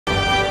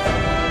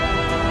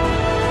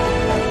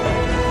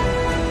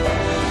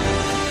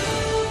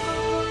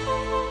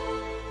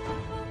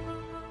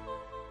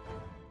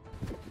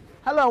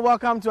Hello and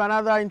welcome to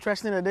another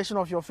interesting edition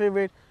of your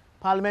favorite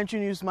parliamentary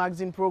news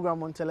magazine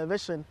program on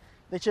television,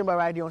 the Chamber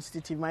Radio on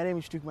City TV. My name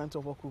is Tukman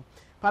Tovoku.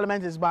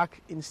 Parliament is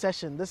back in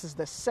session. This is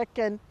the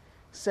second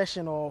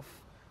session of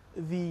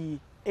the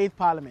 8th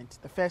Parliament,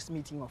 the first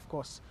meeting, of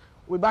course.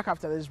 We're back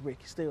after this break.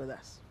 Stay with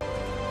us.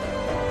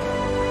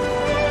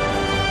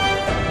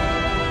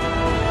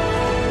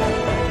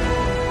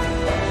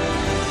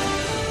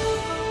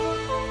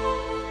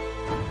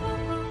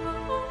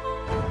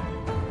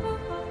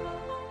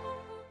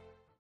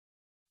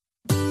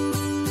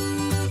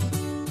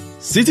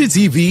 City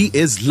TV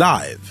is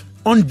live.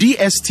 On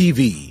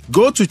DSTV,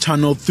 go to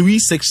channel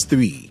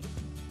 363.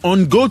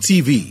 On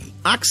GoTV,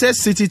 access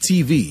City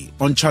TV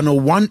on channel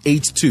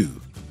 182.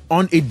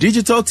 On a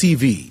digital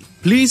TV,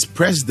 please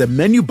press the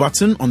menu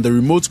button on the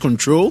remote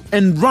control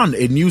and run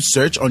a news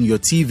search on your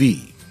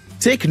TV.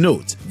 Take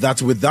note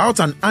that without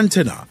an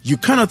antenna, you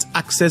cannot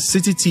access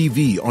City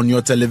TV on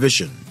your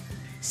television.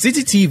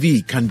 City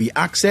TV can be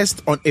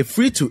accessed on a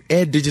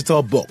free-to-air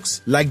digital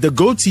box like the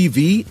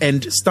GoTV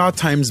and Star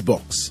Times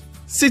box.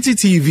 City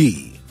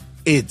TV,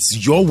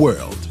 it's your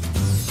world.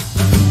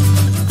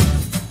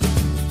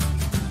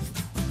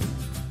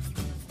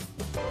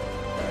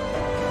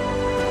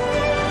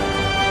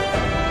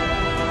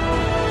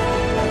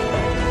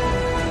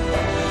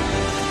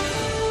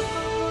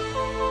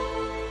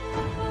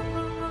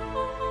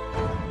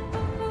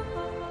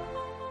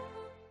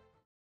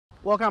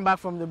 Welcome back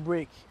from the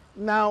break.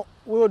 Now,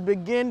 we would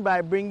begin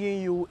by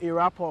bringing you a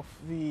wrap of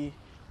the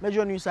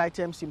major news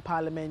items in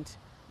Parliament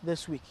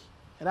this week.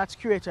 And that's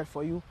curated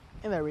for you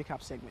in the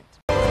recap segment.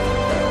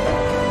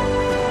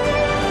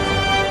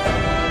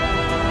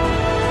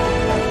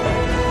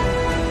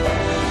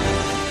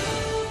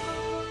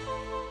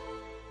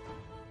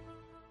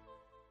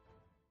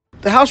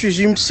 The House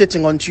resumed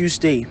sitting on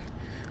Tuesday.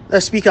 The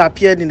Speaker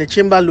appeared in the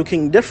chamber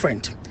looking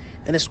different.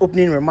 In his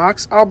opening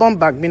remarks, Alban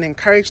Bagbin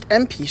encouraged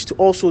MPs to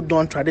also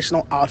don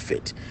traditional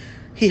outfit.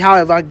 He,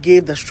 however,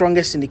 gave the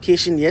strongest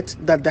indication yet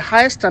that the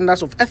highest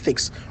standards of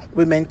ethics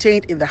were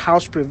maintained in the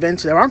House to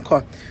prevent the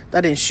rancor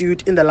that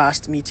ensued in the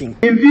last meeting.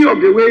 In view of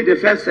the way the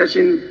first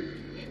session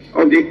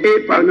of the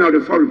 8th Parliament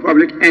of the Fourth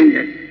Republic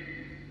ended,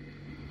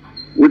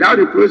 without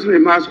the closing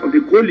remarks of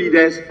the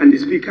co-leaders and the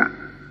Speaker,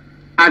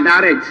 I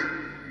direct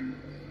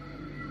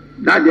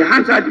that the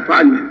Hansard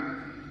Department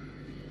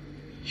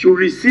should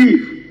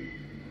receive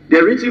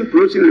the written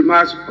closing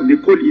remarks of the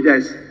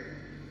co-leaders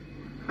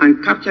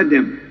and capture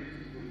them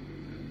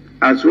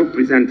as so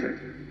presented.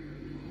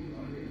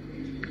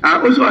 I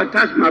also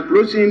attach my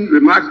closing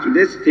remarks to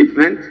this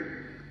statement,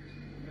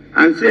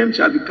 and same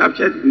shall be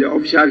captured in the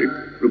official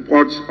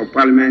reports of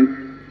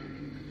Parliament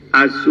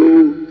as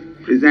so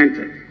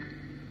presented,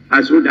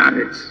 as so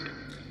direct.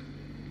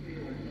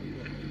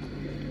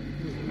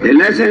 The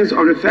lessons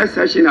of the first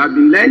session have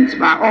been learnt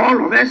by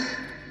all of us,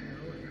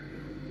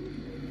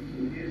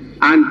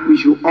 and we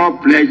should all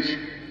pledge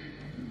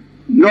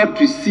not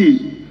to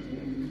see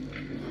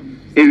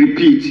a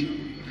repeat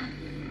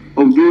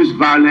of those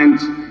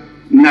violent,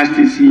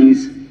 nasty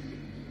scenes,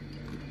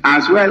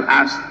 as well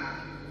as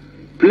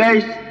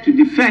pledge to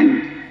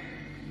defend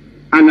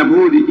and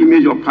uphold the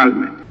image of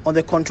Parliament. On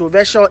the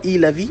controversial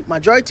E-levy,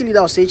 Majority Leader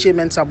Oseche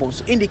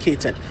Mensah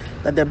indicated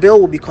that the bill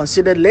will be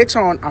considered later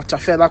on after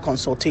further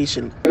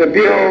consultation. The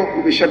bill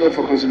will be scheduled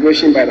for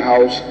consideration by the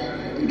House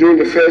during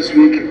the first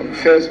week of the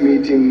first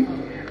meeting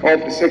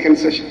of the second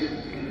session.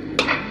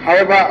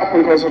 However,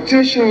 upon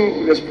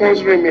consultation with the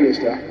sponsoring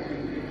minister,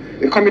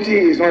 the committee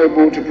is not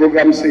able to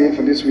program same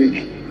for this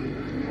week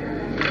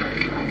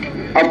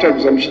after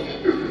resumption.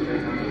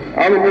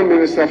 Honourable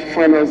Minister for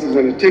Finance is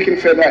undertaking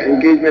further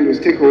engagement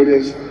with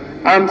stakeholders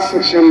and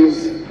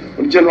sections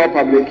of the general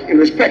public in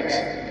respect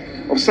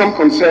of some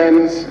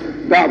concerns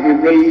that have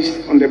been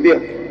raised on the bill.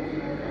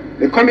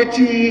 The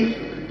committee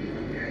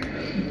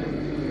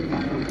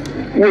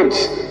would,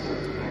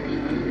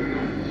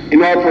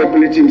 in all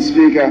probability, Mr.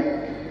 Speaker,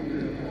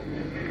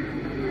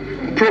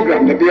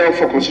 program the bill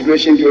for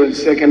consideration during the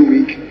second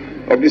week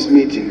of this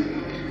meeting.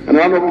 And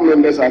honourable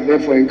members are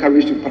therefore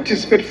encouraged to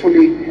participate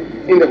fully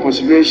in the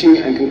consideration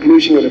and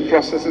conclusion of the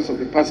processes of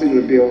the passage of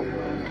the bill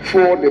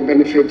for the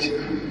benefit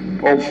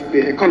of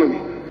the economy.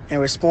 In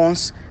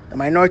response, the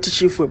Minority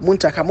Chief Whip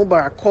Muntaka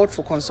Mubarak called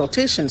for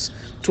consultations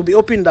to be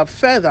opened up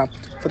further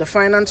for the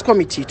Finance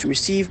Committee to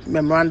receive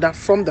memoranda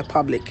from the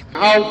public. The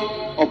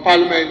House of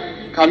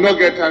Parliament cannot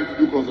get time to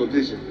do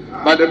consultation,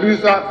 but the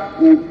Minister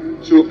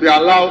should be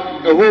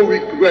allowed a whole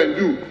week to go and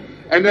do.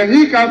 And then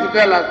he comes to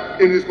tell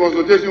us in his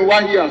consultation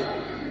what he has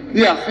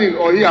seen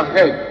or he has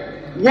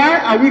heard. Why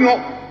are we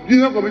not,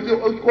 the committee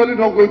equally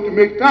not going to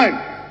make time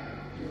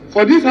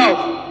for this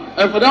House,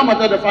 and for that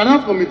matter the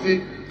Finance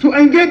Committee, to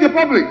engage the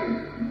public?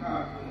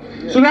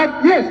 So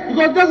that, yes,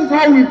 because this is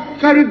how we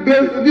carried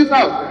bills in this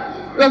House.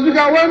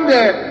 Because when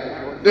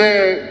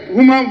the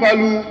human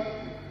value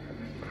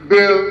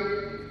bill,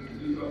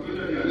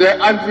 the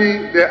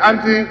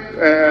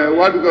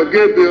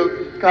gay bill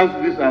comes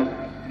to this House,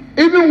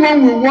 even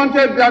when we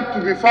wanted that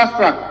to be fast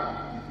tracked,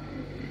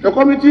 the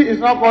committee is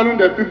now calling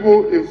the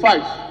people in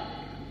fights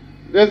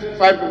There's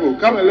 5 people.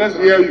 Come and let's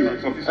hear you.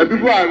 And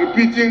people are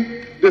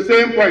repeating the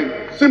same point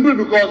simply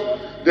because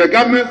the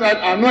government side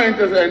are not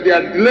interested and they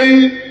are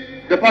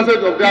delaying the passage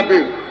of their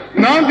bill.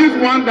 Now this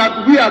one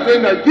that we are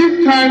saying that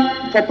give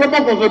time for proper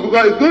consultation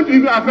because it's going to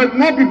even affect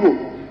more people.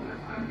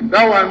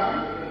 That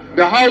one,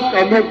 the House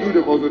cannot do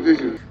the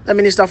consultation. The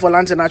Minister for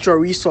Lands and Natural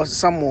Resources,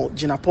 Samuel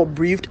Jinapor,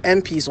 briefed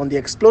MPs on the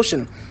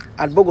explosion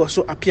at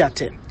Bogoso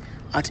Apiate.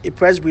 At a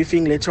press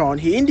briefing later on,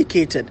 he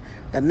indicated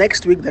that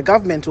next week the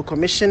government will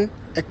commission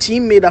a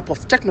team made up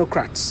of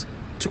technocrats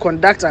to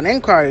conduct an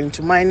inquiry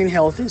into mining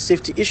health and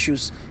safety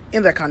issues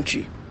in the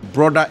country.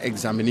 Broader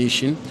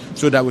examination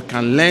so that we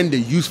can learn the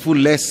useful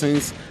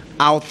lessons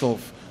out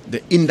of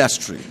the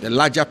industry, the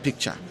larger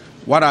picture.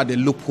 What are the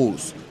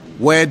loopholes?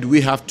 Where do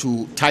we have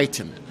to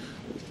tighten?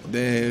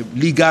 The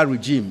legal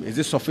regime, is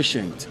it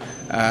sufficient?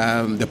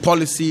 The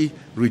policy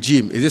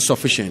regime, is it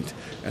sufficient?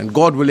 And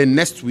God willing,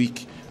 next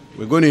week,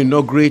 we're going to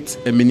inaugurate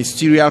a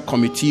ministerial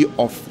committee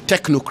of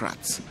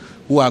technocrats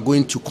who are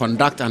going to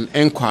conduct an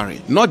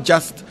inquiry, not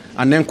just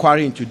an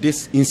inquiry into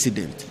this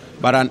incident,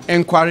 but an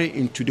inquiry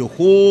into the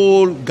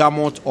whole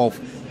gamut of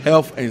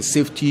health and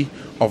safety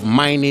of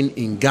mining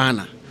in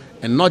Ghana,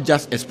 and not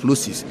just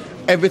explosives,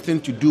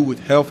 everything to do with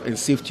health and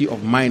safety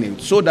of mining,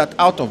 so that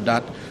out of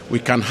that we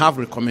can have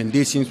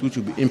recommendations which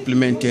will be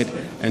implemented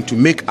and to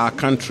make our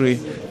country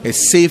a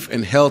safe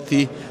and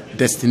healthy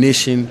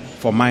destination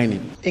for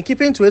mining. In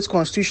keeping to its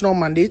constitutional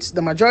mandates,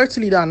 the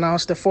Majority Leader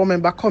announced a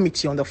 4-member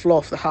committee on the floor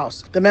of the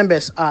House. The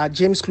members are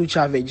James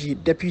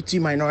Klucha-Veji, Deputy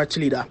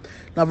Minority Leader,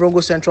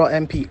 Navrongo Central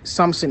MP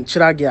Samson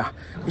Chiragia,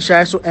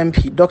 Ishayaso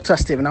MP Dr.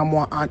 Stephen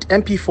Amwa, and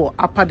MP for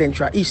Upper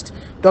Dentra East,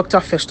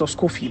 Dr. Festus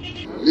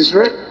Kofi. This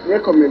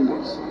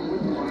recommends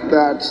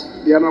that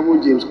the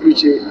Honorable James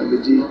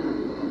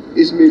Klucha-Veji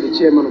is made the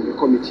chairman of the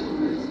committee.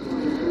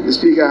 The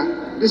Speaker,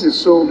 this is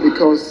so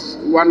because,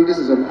 one, this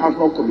is an ad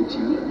hoc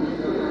committee,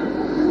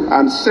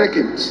 and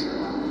second,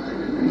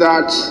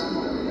 that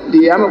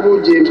the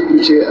Honorable James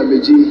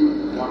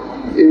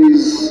Klucha-Veji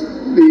is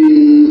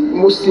the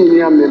most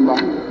senior member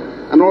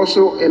and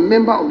also a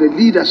member of the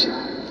leadership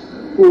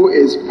who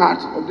is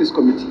part of this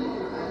committee.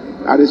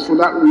 And it's for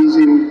that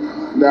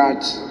reason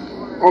that,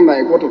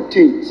 unlike what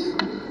obtains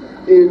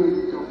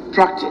in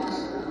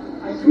practice,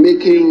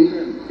 making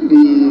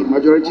the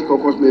Majority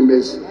Caucus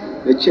members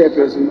the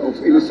chairperson of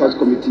any such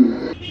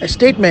committee. A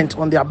statement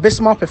on the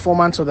abysmal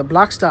performance of the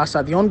Black Stars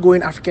at the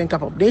ongoing African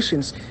Cup of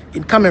Nations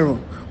in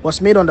Cameroon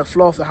was made on the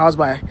floor of the House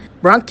by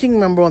ranking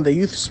member on the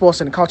Youth,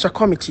 Sports and Culture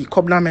Committee,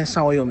 Kobna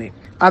Mensah Oyome.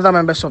 Other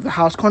members of the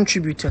House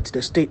contributed to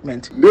the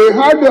statement. They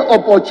had the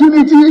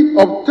opportunity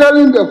of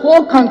telling the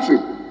whole country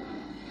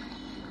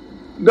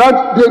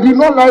that they did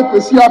not like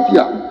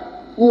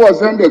Pesiapia, who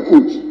was then the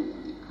coach.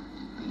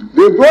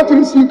 They brought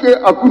in C.K.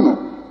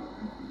 Akuno,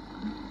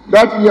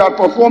 that he had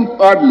performed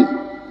badly.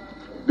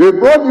 They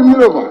brought him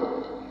over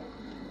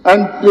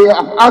and they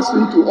have asked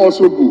him to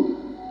also go.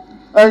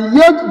 And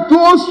yet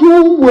those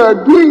who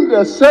were doing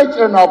the search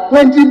and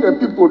appointing the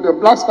people, the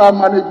Black Star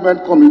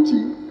Management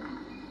Committee,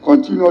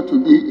 continue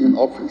to be in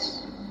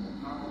office.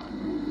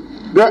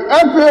 The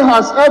FA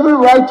has every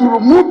right to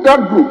remove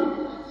that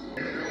group.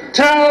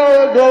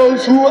 Tell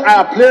those who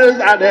are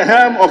placed at the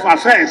helm of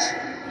affairs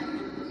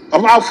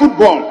of our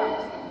football,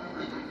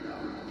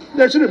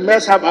 they shouldn't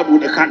mess up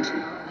with the country.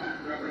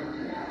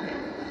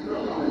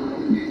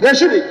 They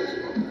shouldn't.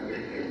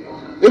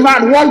 If I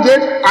had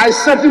wanted it, I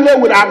certainly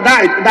would have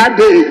died that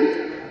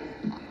day.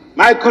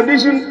 My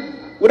condition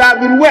would have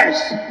been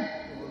worse.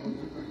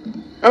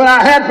 And when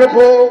I heard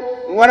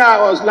people, when I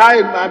was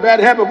lying in my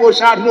bed, I heard people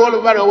shouting all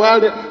over the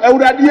world,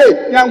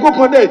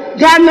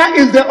 Ghana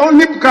is the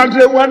only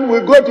country when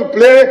we go to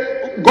play,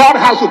 God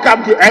has to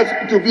come to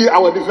earth to be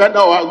our defender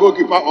or our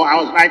goalkeeper or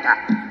our striker.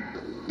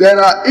 There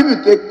are, if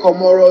you take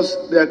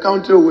Comoros, the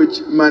country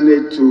which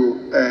managed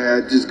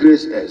to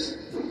disgrace us.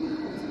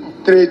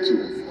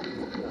 3-2.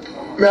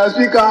 Mr.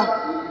 Speaker,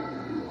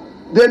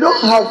 they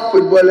don't have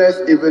footballers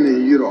even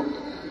in Europe.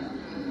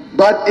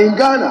 But in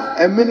Ghana,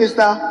 a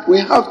minister, we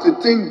have to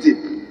think deep.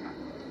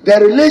 The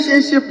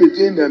relationship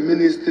between the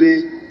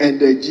ministry and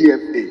the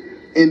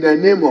GFA in the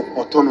name of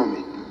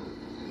autonomy.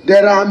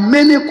 There are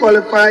many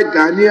qualified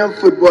Ghanaian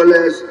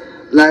footballers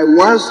like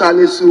Wan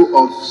Salisu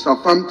of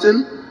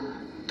Southampton,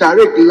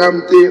 Tariq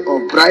Lamptey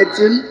of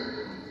Brighton,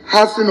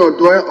 Hassan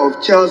Odoi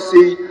of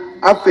Chelsea,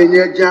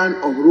 Afenye Jan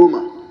of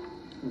Roma.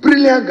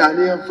 Brilliant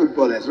Ghanaian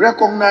footballers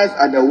recognized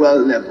at the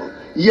world level,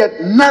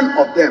 yet none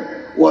of them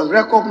was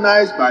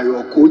recognized by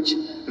your coach,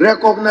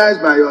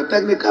 recognized by your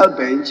technical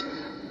bench.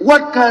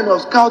 What kind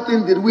of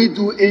scouting did we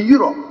do in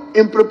Europe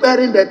in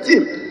preparing the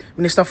team?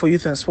 Minister for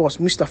Youth and Sports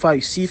Mustapha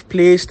Yusuf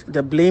placed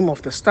the blame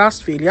of the Stars'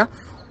 failure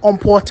on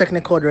poor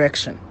technical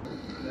direction.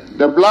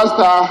 The Black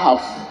Stars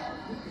have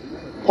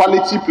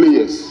quality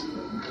players.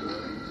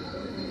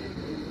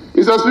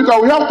 Mr.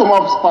 Speaker, we have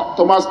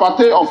Thomas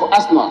Partey of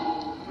Arsenal,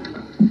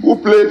 who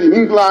played in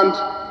England,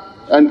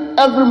 and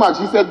every match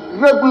he's a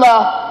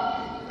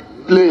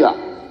regular player.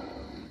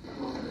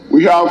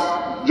 We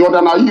have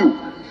Jordan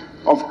Ayew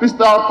of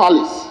Crystal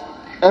Palace,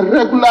 a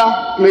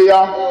regular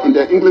player in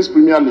the English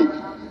Premier League.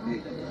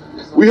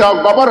 We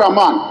have Baba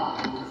Rahman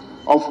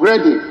of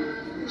Reading.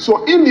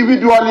 So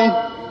individually,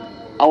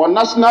 our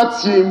national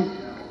team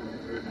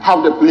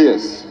have the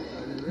players.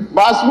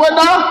 But as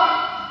whether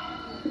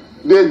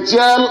they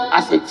gel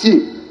as a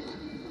team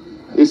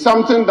is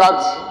something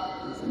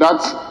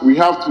that we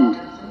have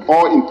to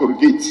all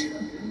interrogate.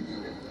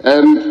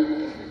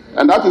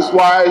 And that is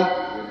why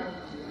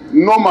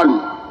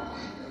normally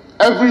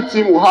every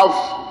team will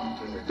have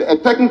a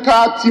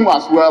technical team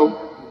as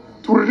well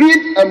to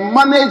read and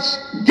manage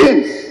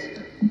games.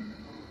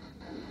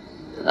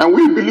 And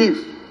we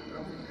believe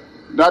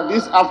that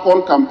this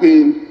AFCON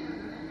campaign,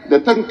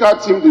 the technical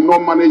team did not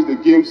manage the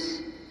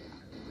games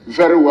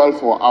very well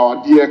for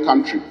our dear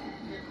country.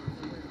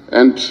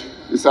 And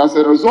it's as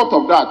a result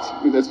of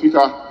that, Mr.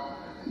 Speaker,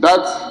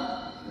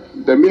 that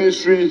the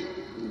ministry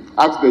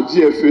asked the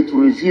GFA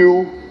to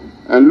review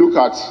and look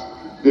at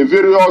the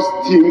various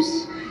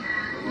teams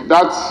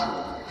that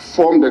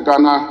form the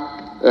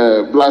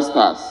Ghana Black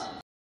Stars.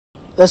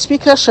 The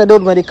Speaker's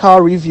scheduled medical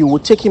review will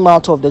take him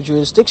out of the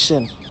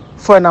jurisdiction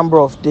for a number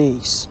of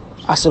days.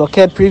 As it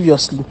occurred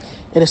previously,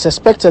 it is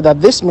expected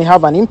that this may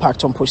have an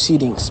impact on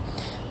proceedings.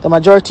 The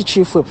Majority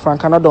Chief Whip,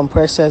 Frank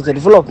Anadom, says the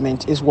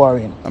development is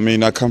worrying. I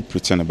mean, I can't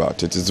pretend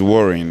about it. It's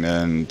worrying,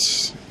 and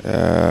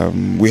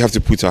we have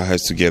to put our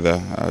heads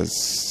together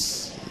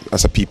as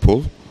a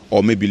people,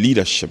 or maybe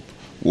leadership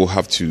will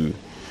have to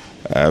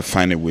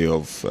find a way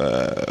of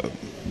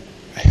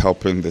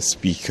helping the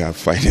Speaker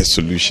find a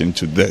solution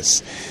to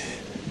this,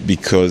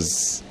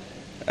 because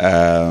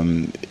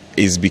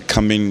it's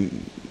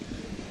becoming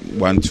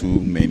one too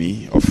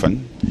many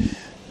often,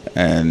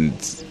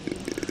 and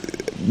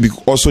we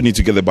also need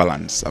to get the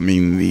balance. I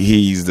mean,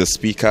 he's the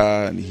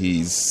Speaker,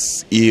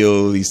 he's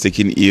ill, he's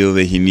taking ill,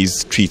 he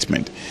needs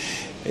treatment.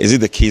 Is it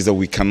the case that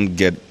we can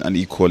get an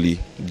equally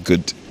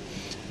good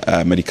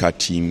medical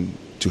team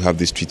to have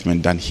this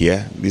treatment done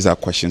here? These are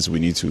questions we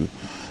need to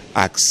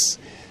ask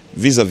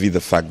vis-a-vis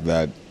the fact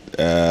that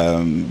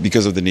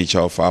because of the nature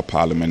of our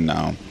parliament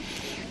now,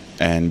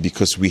 and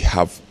because we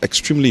have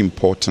extremely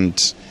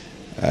important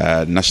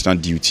national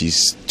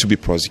duties to be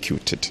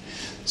prosecuted.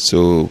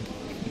 So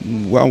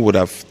one would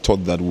have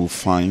thought that we'll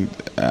find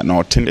an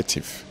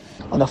alternative.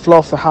 On the floor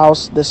of the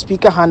House, the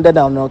Speaker handed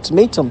down an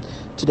ultimatum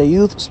to the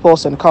Youth,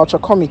 Sports and Culture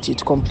Committee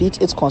to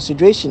complete its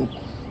consideration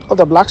of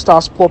the Black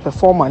Stars' poor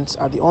performance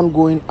at the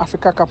ongoing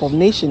Africa Cup of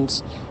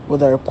Nations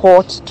with a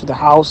report to the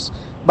House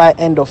by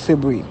end of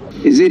February.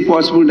 Is it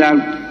possible that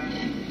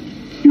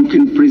you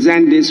can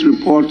present this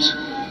report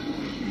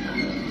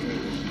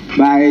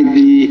by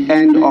the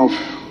end of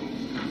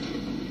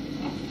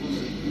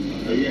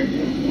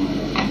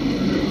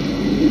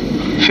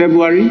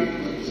February?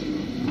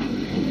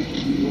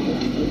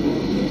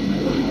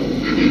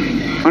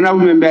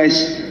 Honorable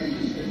members,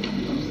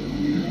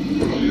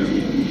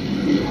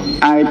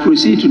 I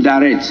proceed to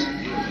direct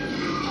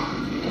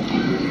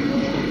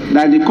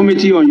that the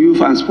Committee on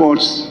Youth and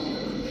Sports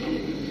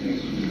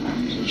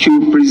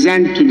should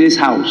present to this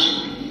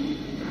House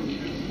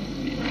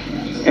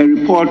a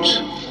report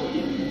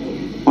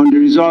on the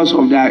results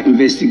of their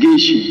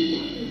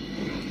investigation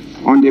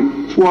on the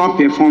poor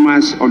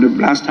performance of the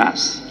Black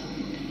Stars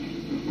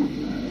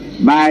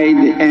by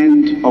the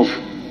end of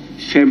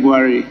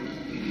February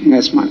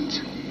next month.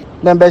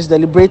 Members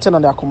deliberated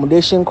on the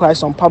accommodation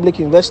crisis on public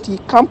university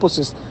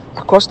campuses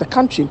across the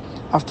country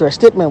after a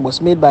statement was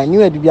made by New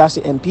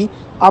Edubiase MP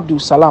Abdul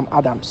Salam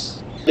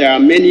Adams. There are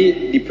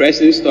many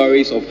depressing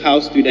stories of how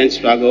students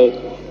struggle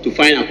to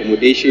find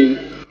accommodation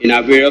in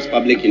our various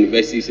public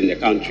universities in the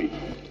country.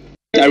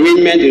 The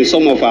arrangement in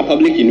some of our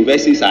public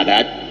universities are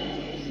that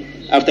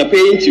after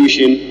paying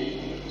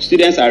tuition,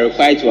 students are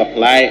required to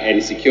apply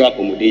and secure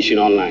accommodation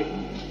online.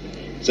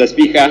 So,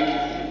 Speaker,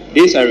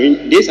 this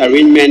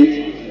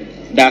arrangement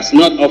does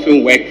not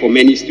often work for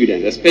many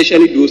students,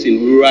 especially those in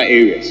rural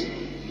areas.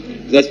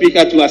 So,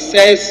 Speaker, to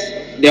access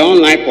the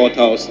online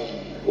portals,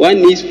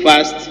 one needs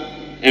fast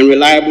and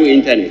reliable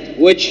internet,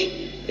 which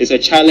is a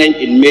challenge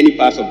in many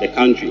parts of the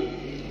country.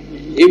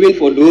 Even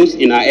for those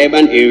in our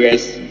urban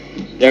areas,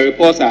 the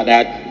reports are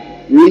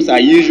that rooms are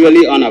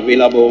usually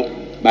unavailable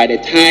by the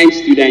time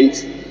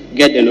students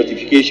get the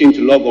notification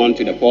to log on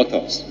to the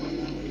portals.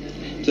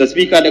 So,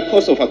 Speaker, the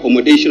cost of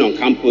accommodation on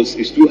campus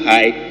is too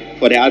high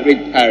for the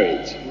average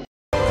parent.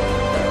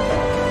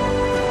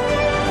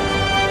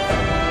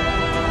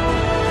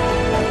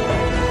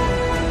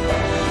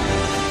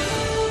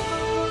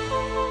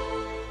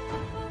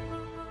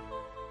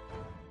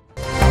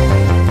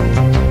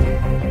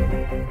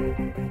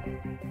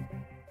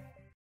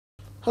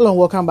 Hello and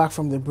welcome back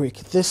from the break.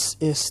 This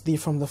is the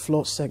From the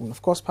Floor segment.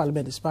 Of course,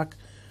 Parliament is back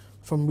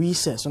from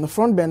recess. On the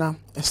front burner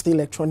is the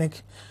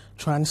electronic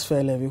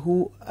transfer levy.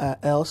 Who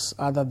else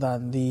other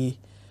than the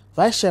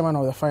Vice Chairman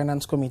of the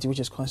Finance Committee, which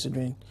is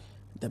considering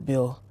the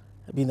bill,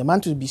 being the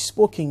man to be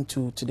spoken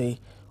to today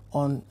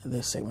on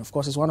this segment. Of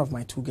course, it's one of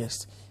my two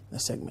guests in the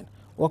segment.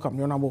 Welcome,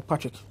 Your Honourable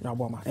Patrick Yaw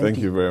Boamah, MP. Thank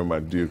you very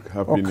much, Duke.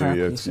 Happy New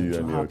Year to you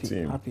and your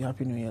team.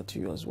 Happy New Year to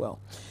you as well.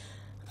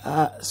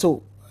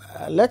 So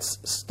let's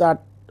start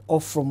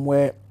off from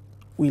where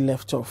we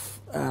left off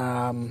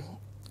in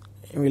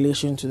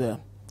relation to the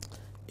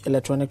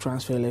electronic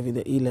transfer levy,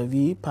 the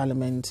E-levy.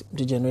 Parliament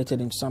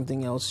degenerated into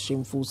something else,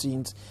 shameful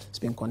scenes. It's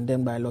been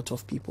condemned by a lot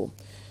of people.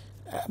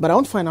 But I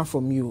want to find out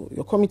from you,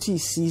 your committee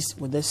is seized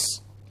with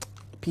this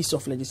piece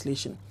of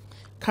legislation.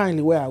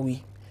 Currently, where are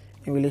we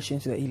in relation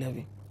to the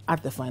E-levy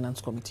at the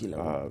Finance Committee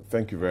level?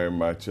 Thank you very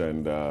much,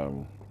 and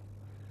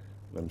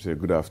let me say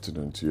good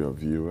afternoon to your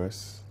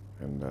viewers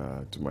and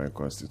to my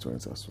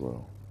constituents as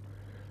well.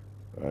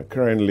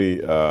 Currently,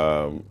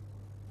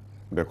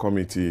 the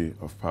Committee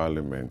of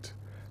Parliament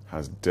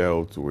has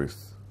dealt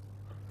with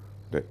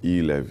the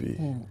E-levy,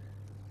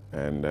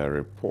 and a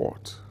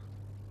report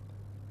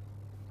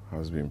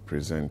has been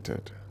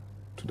presented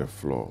to the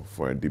floor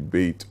for a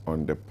debate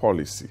on the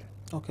policy.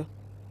 Okay.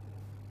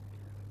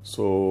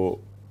 So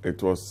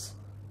it was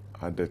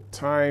at the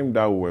time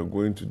that we were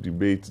going to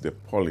debate the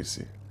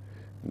policy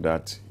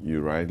that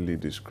you rightly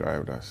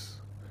described as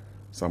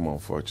some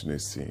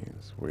unfortunate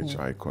scenes, which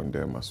I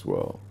condemn as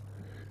well,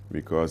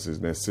 because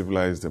in a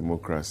civilized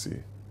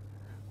democracy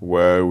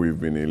where we've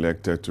been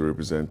elected to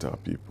represent our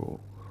people,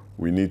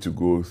 we need to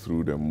go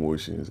through the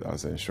motions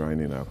as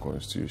enshrined in our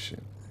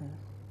Constitution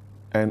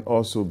and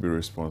also be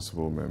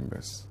responsible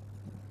members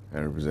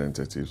and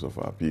representatives of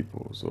our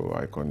people. So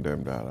I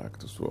condemn that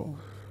act as well.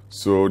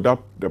 So that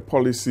the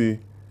policy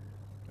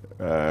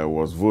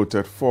was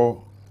voted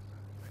for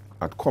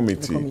at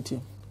committee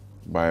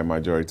by a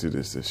majority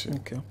decision.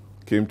 Okay.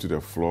 Came to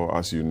the floor,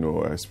 as you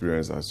know,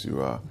 experienced as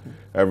you are.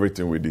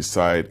 Everything we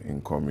decide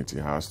in committee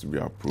has to be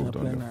approved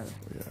on the floor.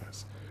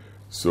 Yes.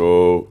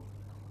 So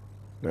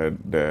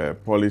the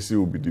policy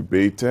will be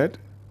debated.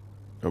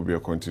 There will be a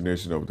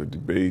continuation of the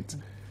debate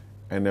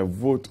and a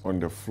vote on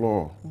the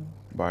floor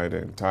by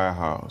the entire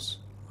House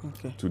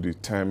to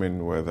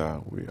determine whether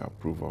we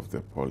approve of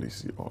the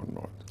policy or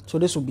not. So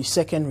this will be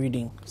second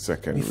reading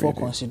before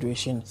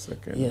consideration.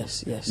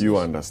 Yes. You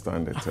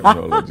understand the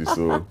terminology,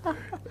 so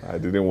I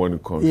didn't want to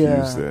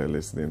confuse the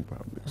listening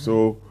public.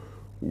 So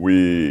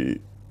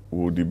we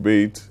will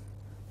debate,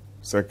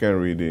 second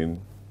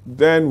reading,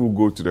 then we'll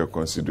go to the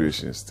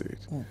consideration stage.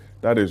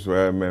 That is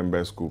where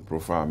members could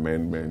proffer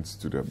amendments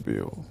to the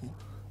bill.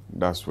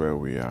 That's where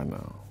we are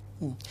now.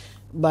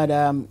 But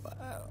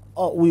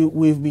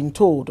we've been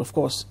told, of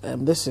course,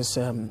 this is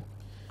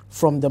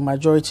from the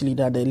majority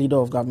leader, the leader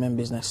of government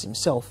business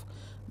himself,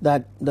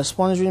 that the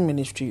sponsoring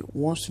ministry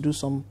wants to do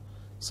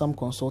some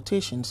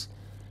consultations.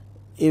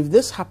 If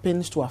this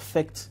happens to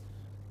affect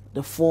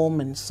the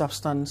form and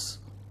substance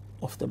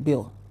of the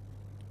bill,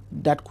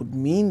 that could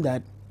mean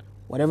that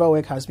whatever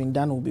work has been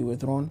done will be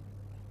withdrawn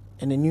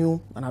and a new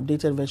and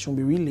updated version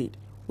will be relayed,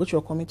 which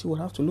your committee will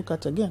have to look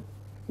at again.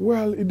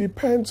 Well, it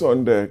depends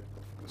on the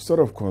sort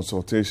of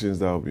consultations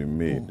that will be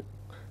made,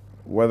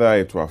 whether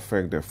it will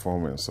affect the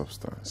form and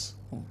substance.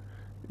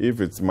 If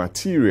it's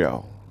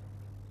material,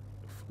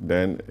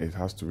 then it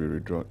has to be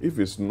withdrawn. If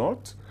it's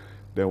not,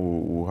 then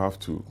we'll have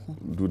to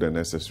do the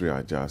necessary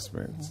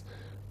adjustments.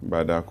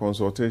 But our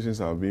consultations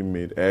are being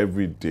made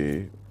every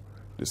day.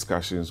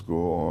 Discussions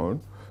go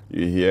on.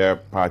 You hear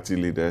party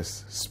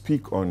leaders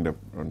speak on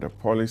the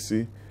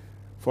policy.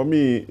 For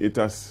me, it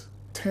has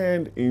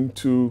turned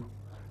into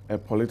a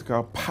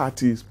political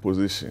party's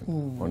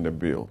position on the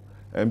bill.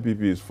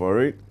 MPP is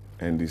for it,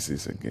 NDC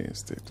is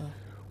against it.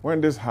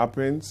 When this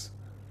happens,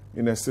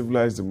 in a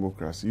civilized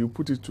democracy, you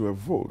put it to a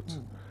vote.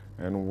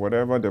 And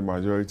whatever the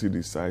majority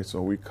decides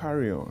on, we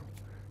carry on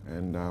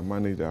and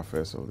manage the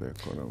affairs of the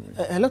economy.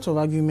 A lot of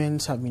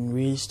arguments have been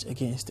raised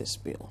against this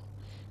bill.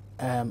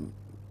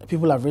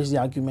 People have raised the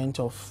argument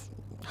of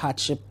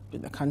hardship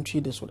in the country.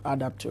 This would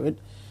add up to it.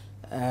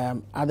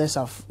 Others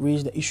have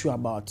raised the issue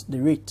about the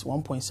rate,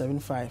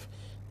 1.75.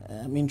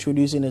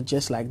 Introducing it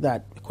just like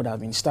that. It could have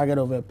been staggered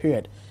over a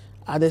period.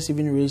 Others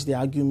even raised the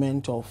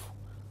argument of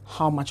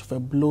how much of a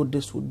blow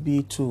this would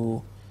be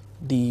to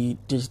the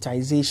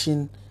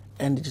digitization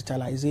and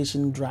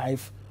digitalization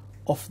drive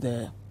of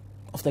the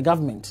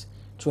government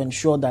to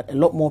ensure that a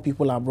lot more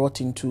people are brought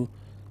into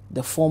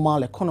the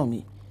formal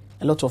economy.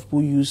 A lot of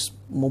people use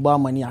mobile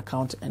money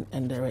account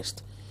and the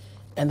rest.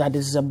 And that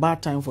this is a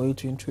bad time for you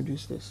to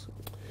introduce this.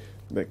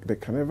 There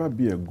can never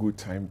be a good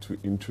time to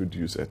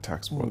introduce a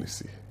tax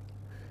policy,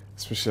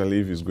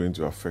 especially if it's going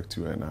to affect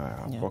you and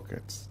our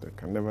pockets. There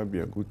can never be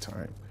a good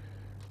time.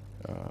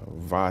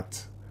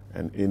 VAT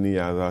and any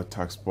other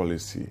tax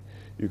policy.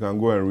 You can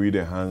go and read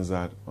a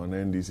Hansard on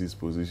NDC's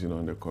position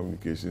on the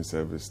communication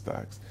service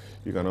tax.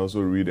 You can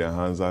also read a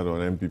Hansard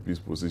on MPP's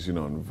position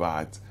on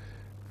VAT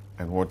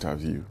and what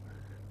have you.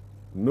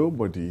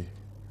 Nobody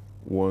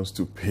wants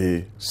to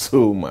pay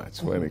so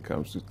much when it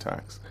comes to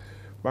tax.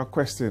 My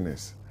question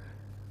is,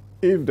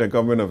 if the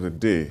government of the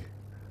day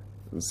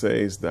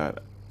says that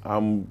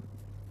I'm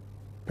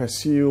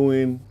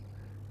pursuing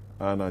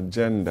an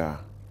agenda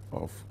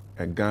of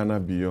a Ghana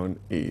beyond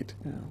aid,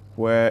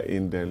 where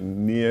in the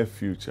near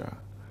future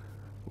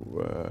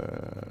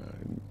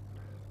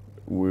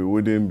we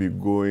wouldn't be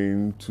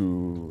going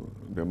to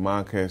the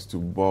markets to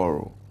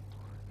borrow,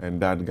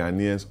 and that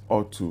Ghanaians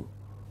ought to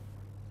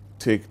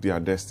take their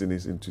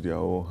destinies into their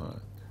own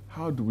hands.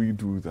 How do we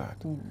do that?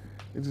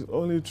 It is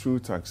only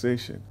through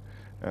taxation.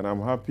 And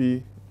I'm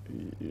happy,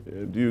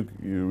 Duke,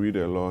 you read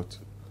a lot.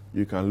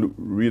 You can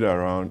read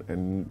around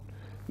and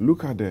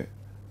look at the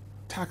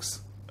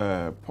tax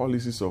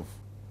policies of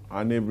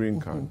our neighboring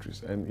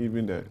countries and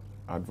even the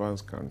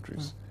advanced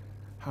countries,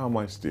 how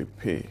much they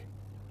pay.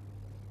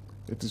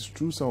 It is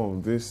through some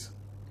of these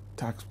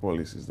tax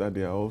policies that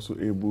they are also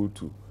able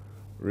to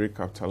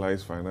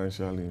recapitalize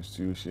financial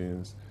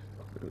institutions,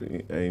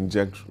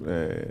 inject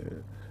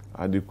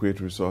adequate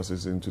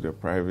resources into the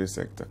private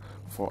sector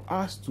for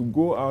us to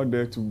go out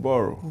there to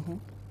borrow.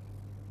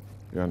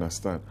 You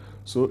understand?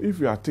 So if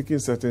we are taking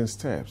certain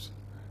steps,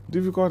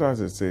 difficult as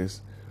it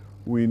is,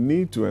 we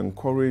need to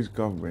encourage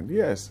government.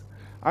 Yes,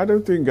 I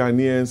don't think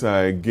Ghanaians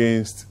are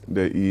against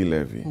the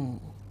E-levy.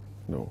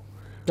 No.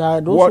 There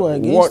are those who are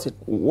against it.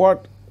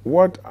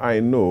 What I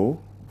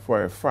know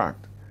for a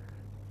fact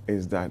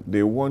is that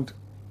they want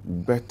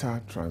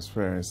better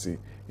transparency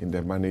in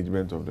the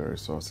management of the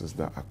resources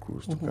that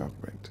accrues to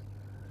government.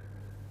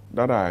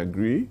 That I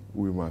agree,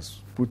 we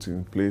must put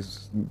in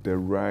place the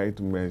right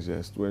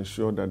measures to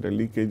ensure that the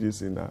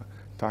leakages in our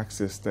tax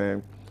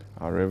system,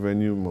 our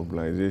revenue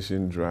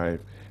mobilization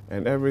drive,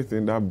 and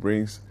everything that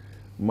brings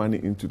money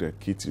into the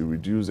kitty,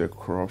 reduce the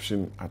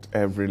corruption at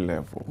every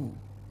level,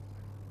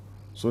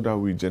 so that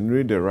we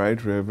generate the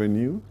right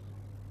revenue.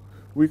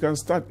 We can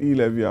start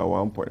E-levy at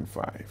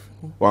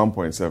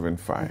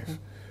 1.75.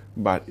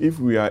 But if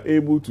we are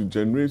able to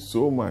generate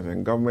so much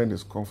and government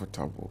is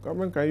comfortable,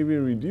 government can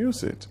even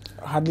reduce it.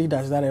 Hardly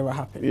does that ever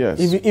happen. Yes.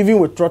 Even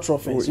with trotro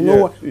offense.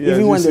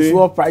 Even when the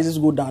fuel prices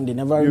go down, they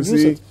never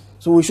reduce it.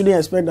 So we shouldn't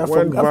expect that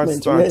from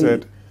government. When VAT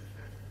started,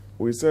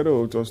 we said,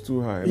 oh, it was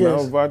too high. Yes.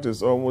 Now VAT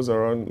is almost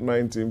around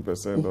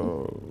 19%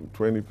 or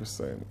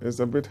 20%. It's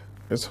a bit...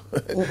 It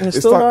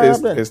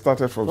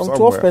started from somewhere.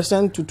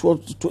 12% to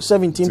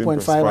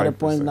 17.5 at a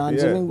point now.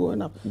 It's even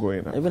going up.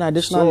 Even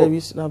additional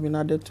levies have been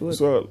added to it.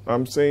 So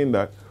I'm saying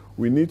that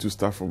we need to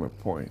start from a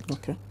point.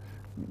 Okay.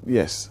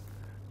 Yes,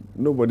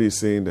 nobody is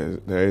saying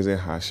that there isn't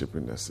hardship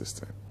in the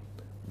system.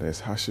 There's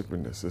hardship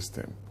in the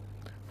system.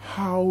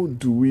 How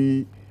do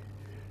we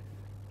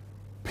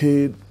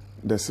pay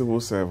the civil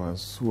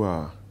servants who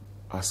are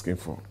asking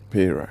for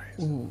pay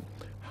rise?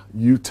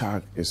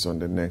 UTAG is on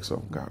the necks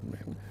of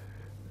government.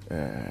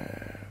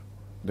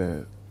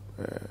 The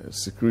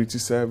security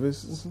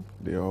service,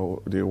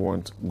 they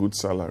want good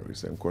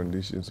salaries and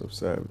conditions of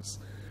service.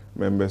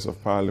 Members of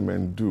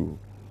parliament do.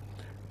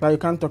 But you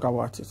can't talk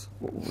about it.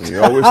 We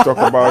always talk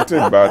about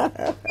it,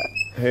 but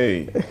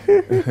hey,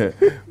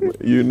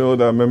 you know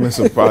that members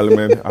of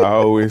parliament are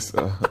always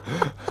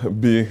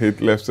being hit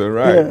left and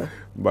right. Yeah.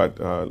 But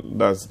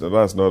that's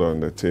not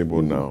on the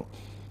table now.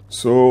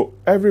 So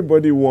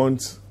everybody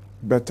wants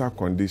better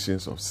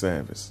conditions of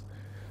service.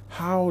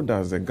 How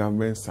does the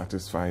government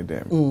satisfy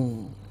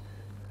them?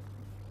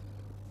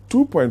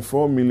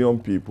 2.4 million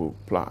people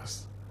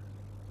plus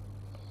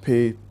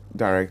pay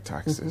direct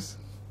taxes.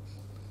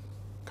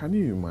 Can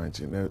you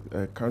imagine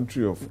a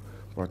country of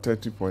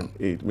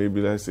 30.8,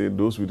 maybe let's say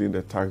those within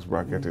the tax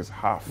bracket is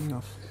half,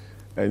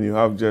 and you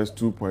have just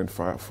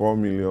 2.4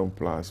 million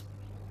plus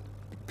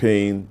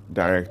paying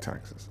direct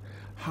taxes?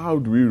 How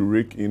do we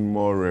rake in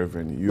more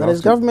revenue? But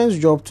it's government's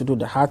job to do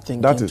the hard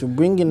thing, to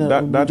bring in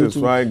that is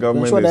why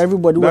government ensure that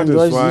everybody who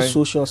enjoys these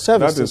social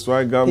services. That is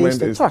why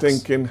government is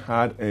thinking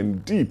hard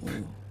and deep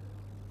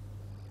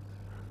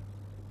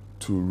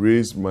to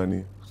raise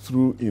money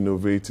through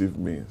innovative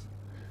means.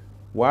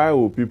 Why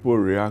will people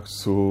react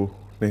so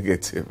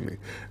negatively?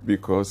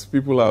 Because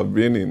people have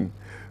been in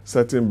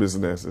certain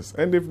businesses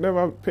and they've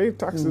never paid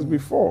taxes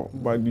before.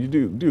 But you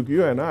do, Duke,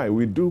 you and I,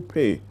 we do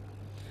pay.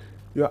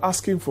 You're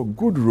asking for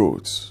good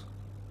roads.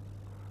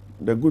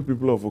 The good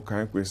people of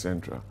Okankwe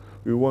Central,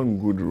 we want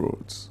good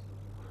roads.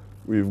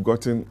 We've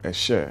gotten a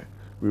share.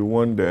 We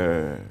want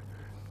the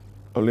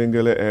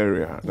Olengele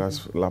area,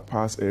 that's La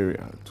Paz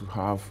area, to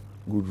have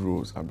good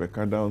roads.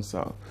 Abeka down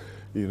south,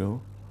 you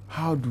know.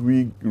 How do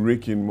we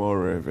rake in more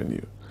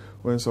revenue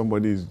when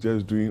somebody is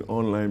just doing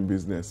online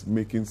business,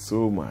 making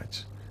so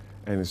much,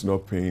 and it's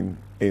not paying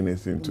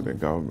anything to the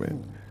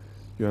government?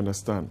 You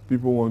understand?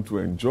 People want to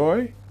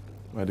enjoy,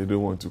 but they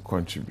don't want to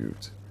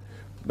contribute.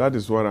 That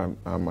is what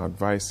I'm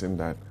advising,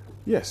 that,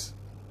 yes,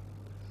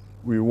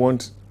 we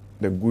want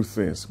the good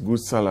things, good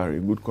salary,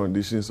 good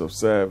conditions of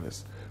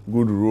service,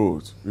 good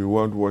roads. We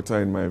want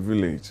water in my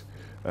village.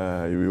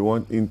 We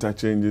want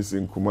interchanges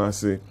in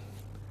Kumasi.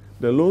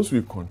 The loans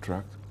we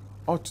contract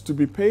ought to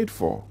be paid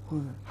for.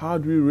 How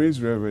do we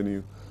raise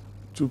revenue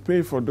to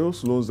pay for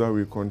those loans that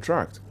we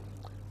contract?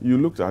 You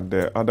looked at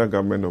the other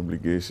government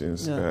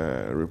obligations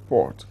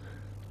report.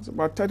 It's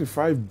about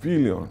 35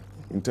 billion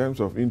in terms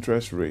of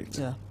interest rate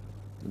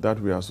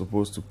that we are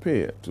supposed to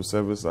pay to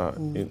service our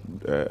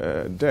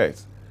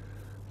debt.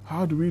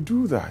 How do we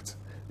do that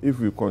if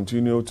we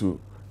continue to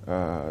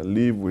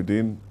live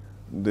within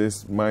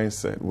this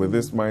mindset, with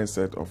this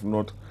mindset of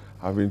not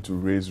having to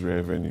raise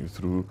revenue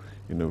through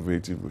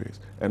innovative ways,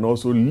 and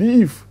also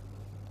leave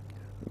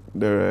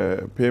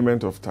the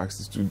payment of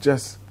taxes to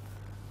just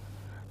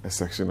a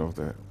section of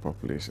the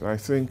population. I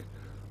think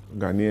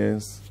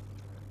Ghanaians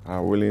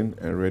are willing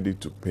and ready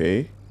to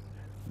pay,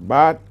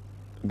 but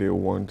they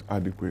want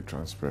adequate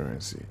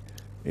transparency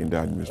in the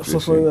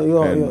administration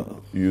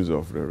and use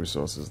of the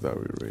resources that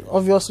we raise.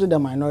 Obviously, the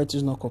minority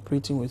is not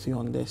cooperating with you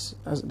on this.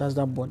 Does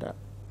that bother?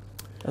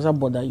 Does that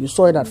bother? You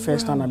saw it at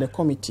first hand at the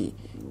committee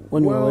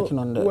when you were working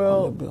on the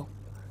bill.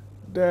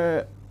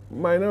 The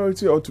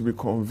minority ought to be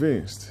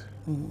convinced,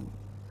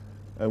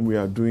 and we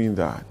are doing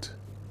that.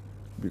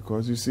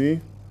 Because you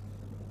see,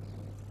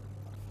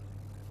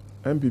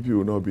 MPP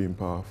will not be in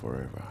power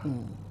forever.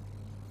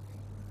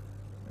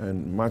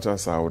 And much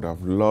as I would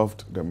have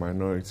loved the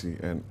minority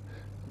and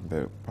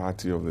the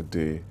party of the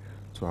day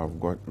to have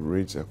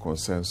reached a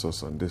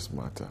consensus on this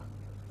matter,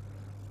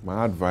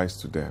 my advice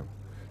to them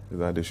is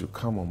that they should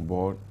come on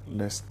board.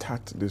 Let's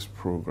start this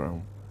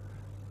program.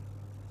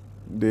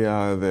 They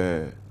are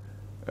the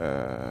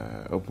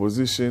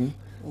opposition,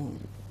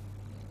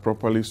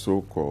 properly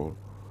so-called,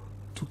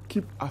 to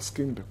keep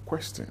asking the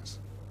questions,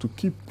 to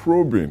keep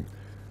probing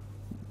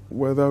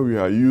whether we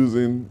are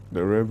using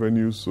the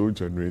revenue so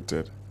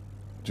generated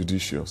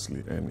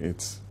judiciously and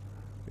it's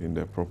in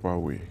the proper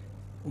way.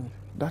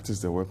 That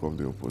is the work of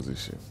the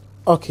opposition.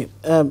 Okay.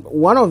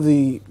 One of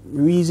the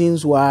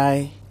reasons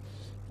why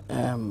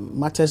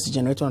matters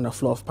degenerated on the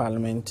floor of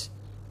Parliament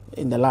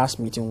in the last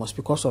meeting was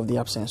because of the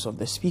absence of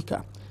the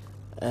Speaker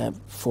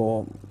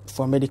for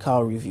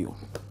medical review.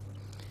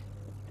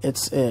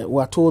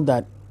 We are told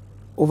that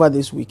over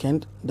this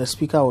weekend, the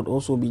Speaker would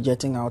also be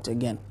jetting out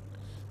again.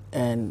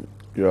 And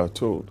you are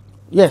told?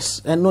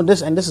 Yes, and no,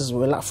 this is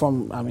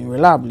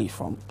reliably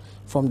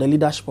from the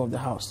leadership of the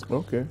House.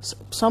 Okay.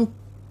 Some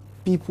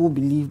people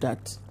believe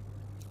that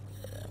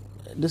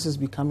this is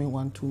becoming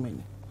one too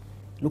many.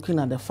 Looking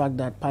at the fact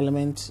that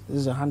Parliament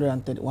is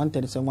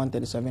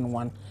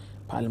 137-1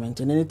 Parliament,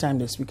 and anytime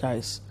the Speaker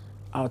is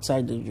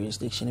outside the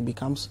jurisdiction, it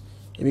becomes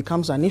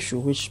an issue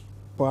which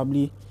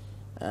probably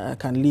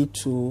can lead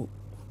to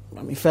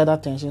further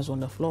tensions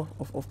on the floor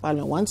of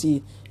Parliament. Once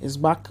he is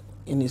back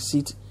in his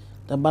seat,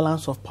 the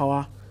balance of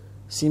power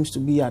seems to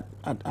be at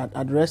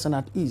rest and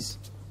at ease.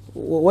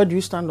 Where do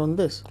you stand on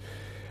this?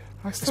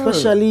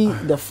 Especially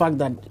the fact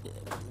that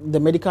the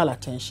medical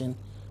attention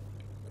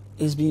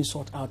is being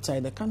sought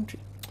outside the country.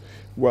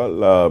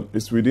 Well,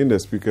 it's within the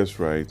Speaker's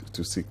right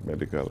to seek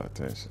medical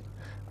attention.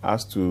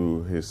 As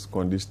to his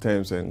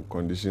terms and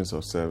conditions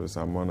of service,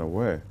 I'm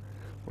unaware.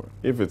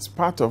 If it's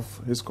part of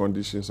his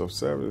conditions of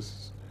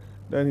service,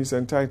 then he's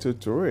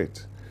entitled to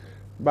it.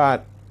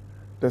 But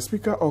the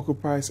Speaker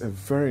occupies a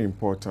very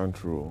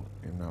important role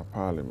in our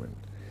Parliament.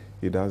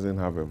 He doesn't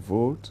have a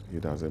vote, he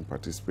doesn't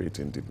participate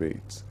in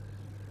debates.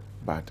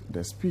 But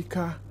the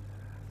Speaker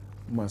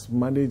must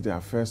manage the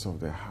affairs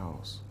of the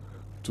House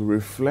to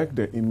reflect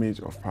the image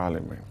of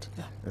Parliament,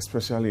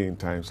 especially in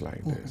times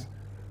like this.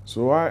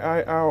 So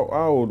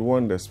I would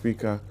want the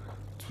Speaker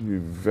to be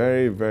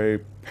very, very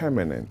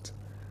permanent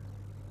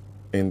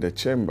in the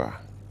chamber.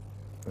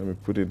 Let me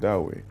put it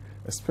that way,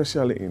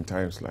 especially in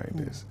times like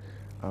this.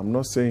 I'm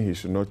not saying he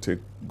should not take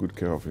good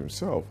care of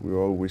himself. We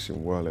all wish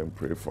him well and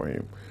pray for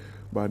him.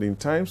 But in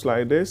times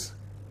like this,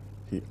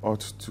 he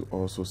ought to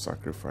also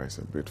sacrifice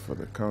a bit for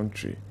the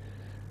country.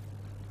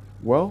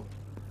 Well,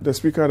 the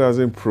Speaker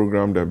doesn't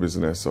program the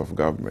business of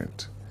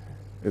government.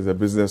 It's a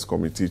business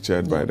committee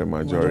chaired by the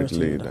majority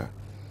leader.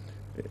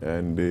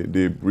 And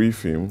they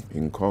brief him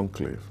in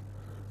conclave.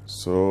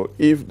 So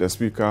if the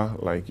Speaker,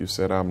 like you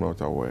said, I'm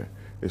not aware,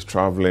 is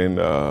traveling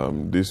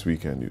this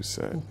weekend, you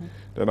said,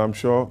 then I'm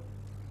sure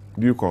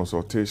due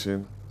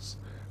consultations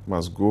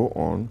must go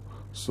on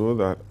so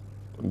that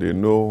they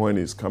know when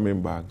he's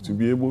coming back to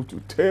be able to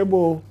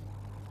table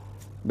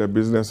the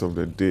business of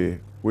the day,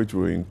 which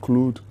will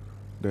include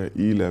the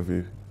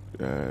E-levy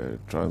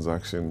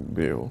transaction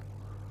bill,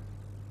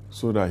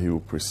 so that he will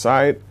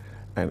preside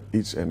and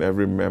each and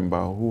every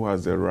member who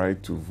has the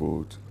right to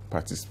vote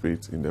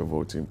participate in the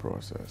voting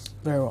process.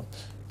 Very well.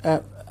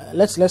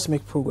 Let's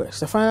make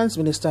progress. The finance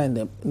minister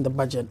in the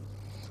budget,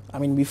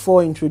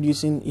 before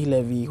introducing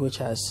E-levy, which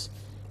has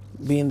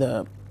been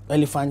the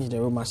elephant in the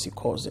room, as he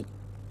calls it,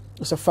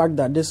 it's a fact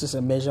that this is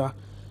a measure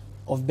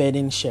of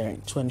burden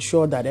sharing to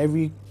ensure that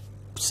every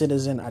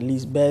citizen at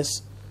least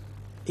bears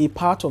a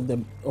part of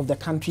the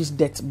country's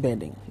debt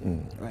burden.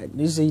 Right?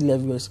 This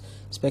E-levy was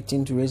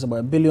expecting to raise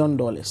about $1 billion,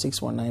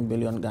 619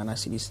 billion Ghana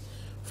cedis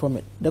from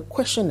it. The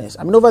question is,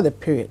 over the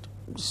period,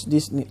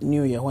 this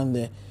new year, when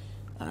the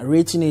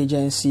rating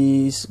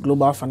agencies,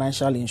 global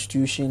financial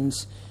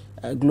institutions,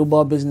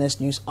 global business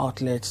news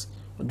outlets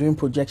were doing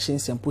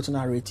projections and putting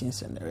out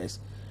ratings and the rest,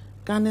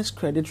 Ghana's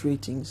credit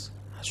ratings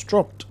has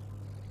dropped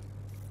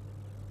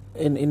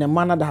in a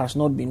manner that has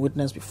not been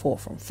witnessed before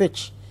from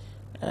Fitch.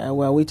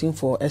 We're waiting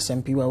for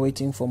S&P, we're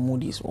waiting for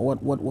Moody's.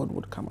 What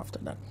would come after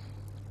that?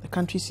 The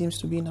country seems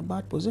to be in a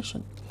bad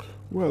position.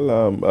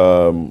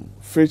 Well,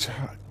 Fitch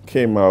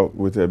came out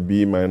with a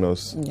B-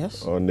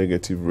 yes, or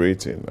negative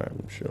rating.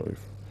 I'm sure if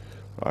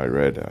I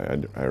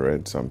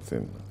read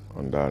something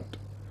on that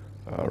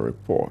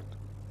report.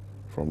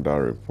 From that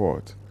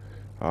report,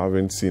 I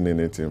haven't seen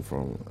anything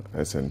from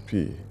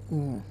S&P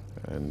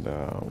and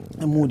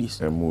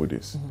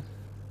Moody's.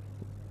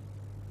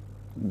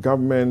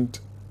 Government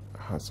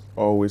has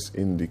always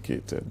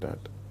indicated that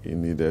it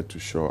needed to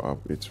shore up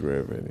its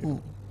revenue.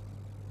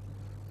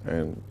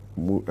 And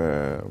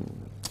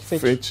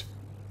Fitch,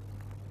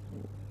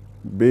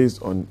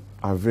 based on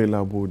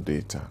available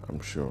data, I'm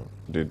sure,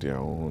 did their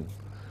own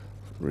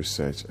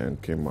research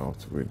and came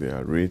out with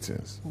their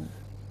ratings.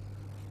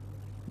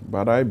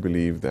 But I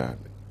believe that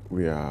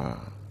we are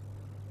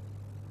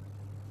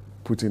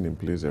putting in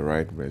place the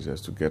right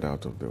measures to get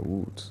out of the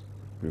woods,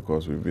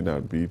 because we've been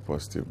at B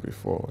positive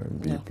before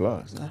and B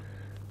plus.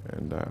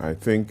 And I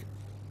think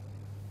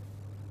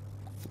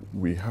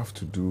we have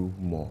to do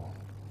more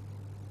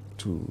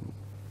to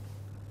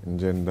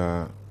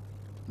engender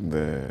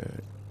the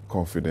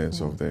confidence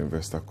of the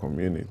investor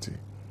community.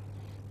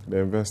 The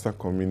investor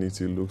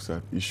community looks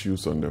at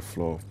issues on the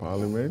floor of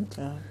Parliament.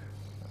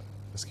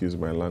 Excuse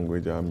my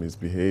language, our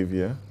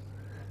misbehavior.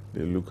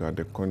 They look at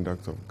the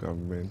conduct of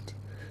government.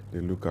 They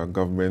look at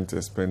government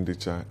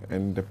expenditure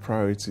and the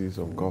priorities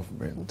of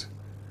government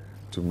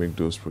to make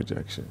those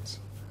projections.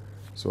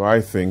 So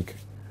I think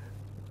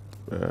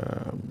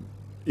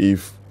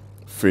if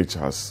Fitch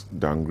has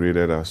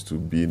downgraded us to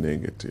be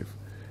negative,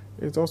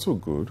 it's also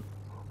good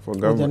for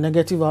government. With a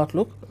negative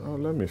outlook? Oh,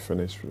 let me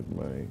finish with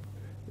mine.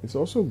 It's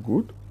also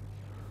good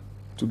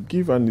to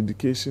give an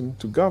indication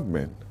to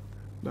government.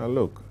 Now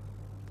look,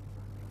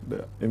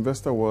 the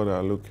investor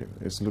world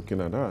is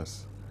looking at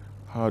us.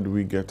 How do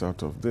we get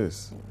out of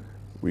this?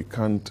 We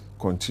can't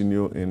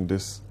continue in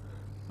this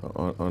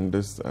on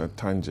this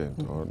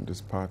tangent, on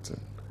this pattern.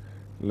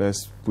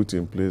 Let's put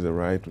in place the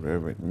right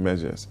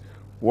measures.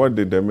 What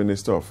did the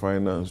Minister of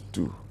Finance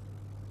do?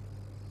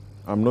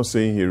 I'm not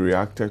saying he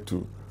reacted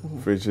to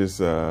Fitch's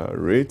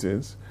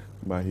ratings,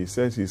 but he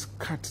said he's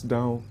cut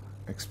down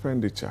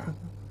expenditure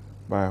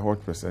by a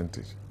what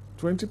percentage?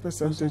 20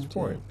 percentage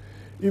point.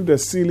 If the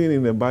ceiling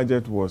in the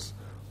budget was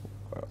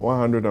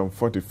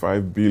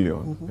 145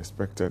 billion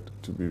expected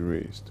to be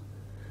raised,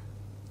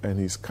 and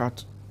he's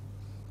cut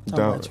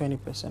down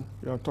 20%.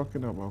 You are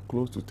talking about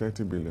close to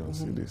 30 billion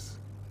cedis.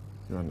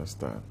 You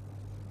understand?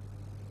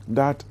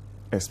 That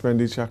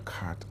expenditure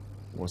cut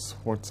was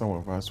what some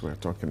of us were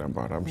talking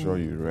about. I'm sure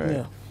you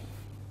read.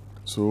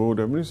 So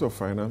the Minister of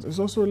Finance is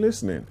also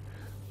listening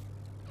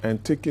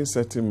and taking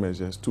certain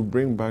measures to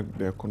bring back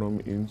the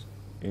economy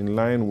in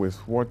line with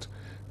what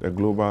the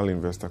global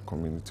investor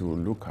community will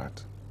look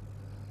at.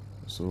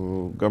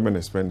 So government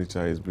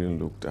expenditure is being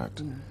looked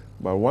at.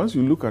 But once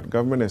you look at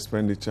government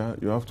expenditure,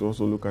 you have to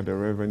also look at the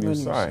revenue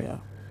side.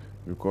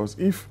 Because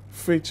if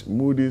Fitch,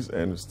 Moody's,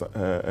 and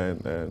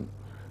Standard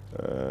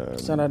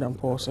 &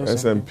 Poor's,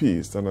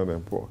 S&P,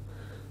 Standard & Poor's,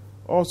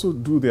 also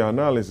do the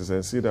analysis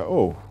and see that,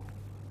 oh,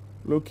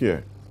 look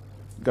here,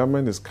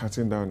 government is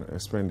cutting down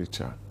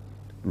expenditure,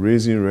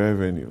 raising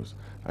revenues,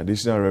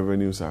 additional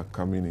revenues are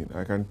coming in.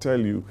 I can tell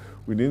you,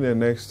 within the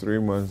next 3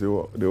 months, they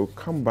will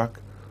come back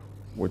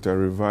with a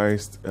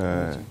revised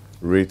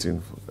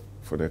rating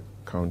for the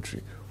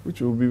country,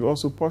 which will be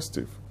also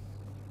positive.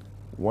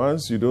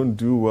 Once you don't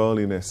do well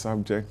in a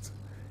subject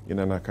in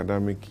an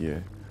academic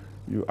year,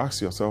 you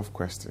ask yourself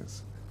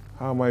questions.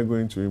 How am I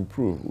going to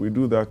improve? We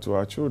do that to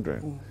our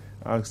children.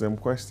 Ask them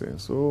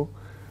questions. So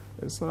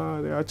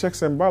there are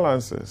checks and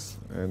balances,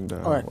 and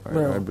right,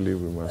 I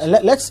believe we must.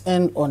 Let's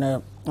end on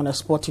a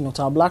sporting note.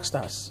 Our Black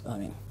Stars,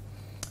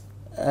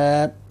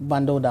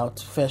 bundled out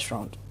first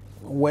round,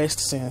 worst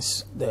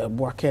since the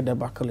Boakye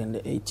debacle in the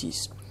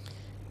 80s.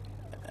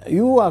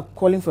 You are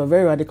calling for a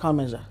very radical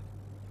measure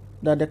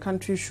that the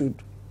country should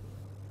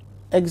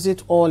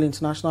exit all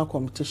international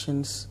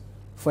competitions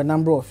for a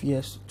number of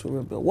years to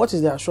rebuild. What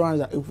is the assurance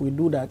that if we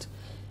do that,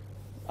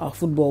 our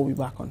football will be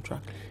back on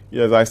track?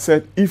 Yes, I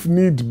said if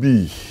need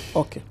be.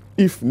 Okay.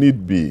 If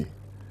need be,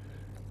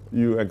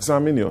 you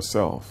examine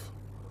yourself.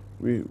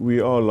 We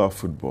all love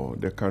football.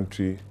 The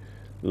country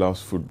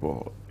loves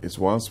football. It's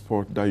one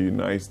sport that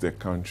unites the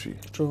country.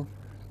 True.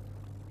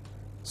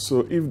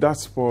 So if that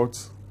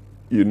sport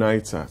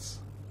unites us,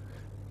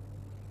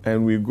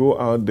 and we go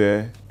out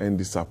there and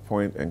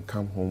disappoint and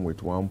come home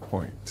with 1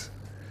 point,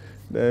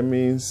 that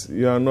means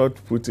you are not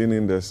putting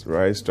in the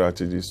right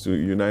strategies to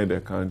unite the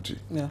country.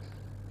 Yeah.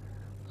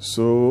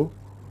 So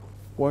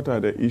what are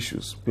the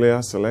issues?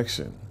 Player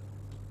selection.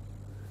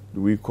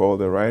 Do we call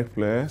the right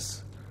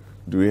players?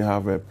 Do we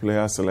have a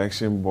player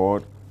selection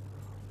board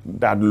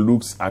that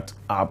looks at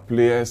our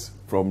players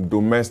from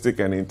domestic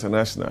and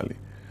internationally?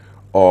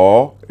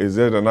 Or is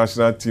there the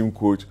national team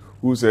coach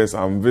who says,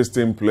 I'm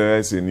visiting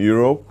players in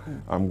Europe,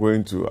 I'm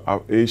going to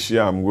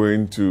Asia, I'm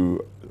going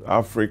to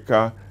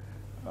Africa,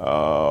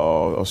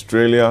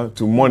 Australia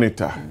to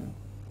monitor?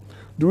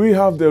 Do we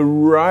have the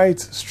right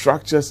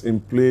structures in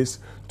place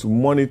to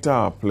monitor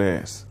our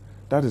players?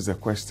 That is the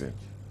question.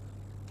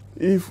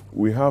 If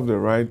we have the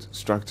right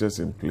structures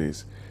in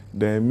place,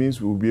 that means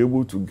we'll be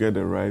able to get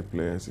the right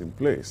players in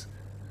place.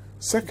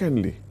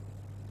 Secondly,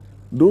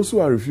 those who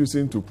are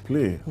refusing to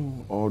play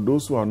or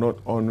those who are not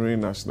honoring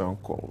national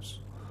calls,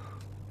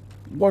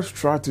 what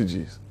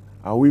strategies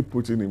are we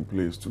putting in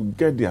place to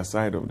get their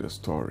side of the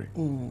story?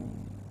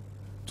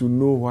 To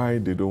know why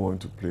they don't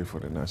want to play for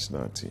the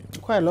national team?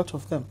 Quite a lot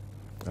of them.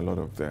 A lot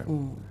of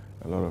them.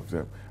 A lot of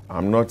them.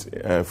 I'm not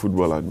a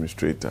football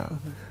administrator,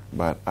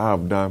 but I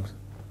have done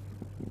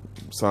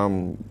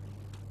some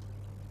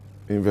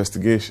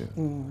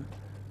investigation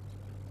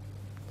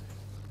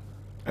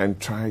and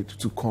tried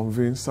to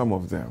convince some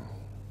of them.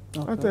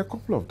 Okay. A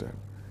couple of them.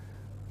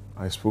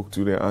 I spoke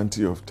to the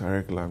auntie of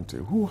Tarek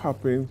Lamte, who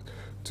happened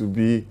to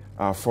be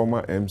our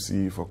former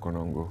MC for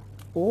Konongo.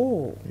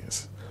 Oh.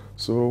 Yes.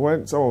 So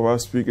when some of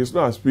us speak, it's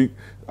not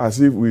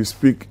as if we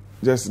speak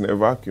just in a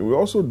vacuum. We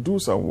also do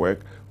some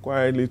work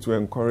quietly to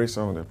encourage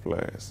some of the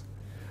players.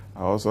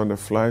 I was on the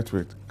flight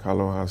with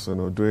Carlo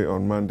Hassan-Odoi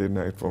on Monday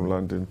night from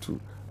London to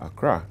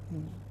Accra.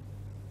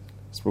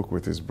 Spoke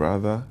with his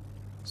brother,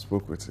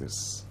 spoke with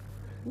his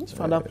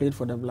father played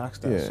for the Black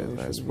Stars.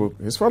 Yeah, so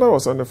his father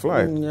was on the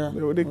flight.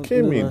 They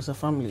came in. As a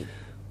family.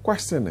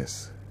 Question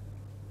is,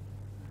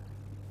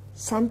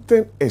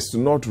 something is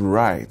not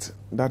right.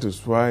 That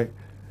is why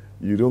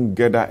you don't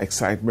get that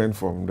excitement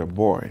from the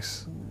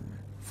boys.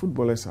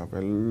 Footballers have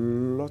a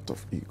lot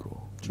of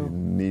ego. True. You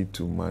need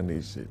to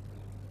manage it.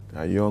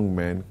 There are young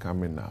men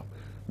coming up.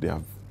 They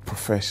are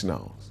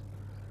professionals.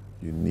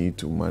 You need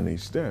to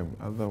manage them.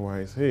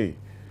 Otherwise, hey,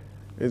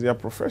 it's their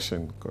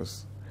profession,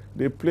 because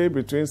they play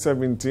between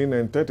 17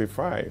 and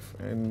 35,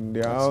 and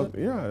they are out,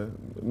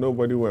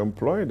 nobody will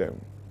employ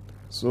them.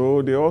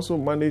 So they also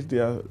manage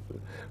their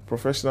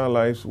professional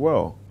lives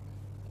well.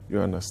 You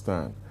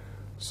understand?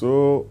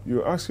 So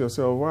you ask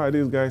yourself, why are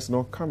these guys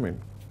not coming?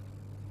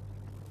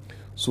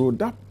 So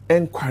that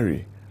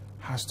inquiry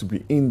has to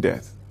be in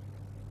depth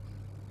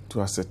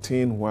to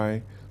ascertain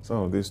why some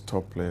of these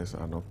top players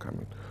are not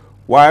coming.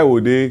 Why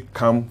would they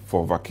come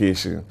for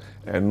vacation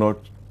and not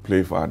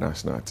play for our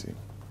national team?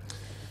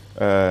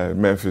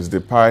 Memphis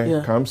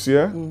Depay comes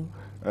here.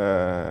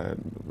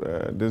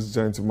 This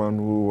gentleman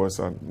who was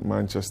at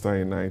Manchester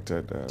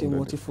United,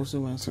 Timothy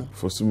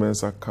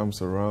Fosu-Mensah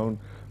comes around.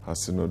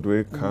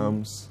 Hassan-Odoi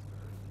comes.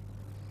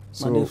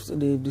 So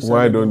they've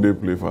why don't they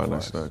play for our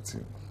national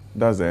team?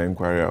 That's the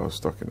inquiry I was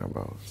talking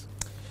about.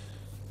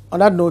 On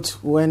that note,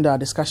 we'll end our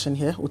discussion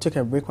here. We'll take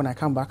a break. When I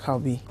come back, I'll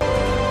be...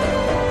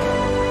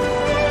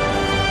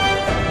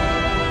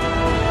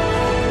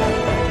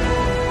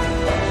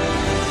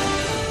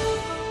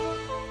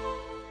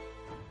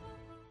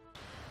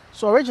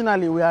 So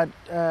originally, we had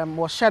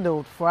was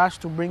scheduled for us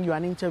to bring you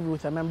an interview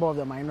with a member of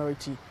the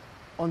minority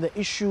on the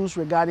issues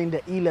regarding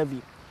the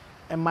E-levy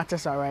and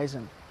matters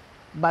arising.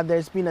 But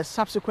there's been a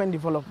subsequent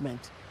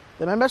development.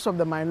 The members of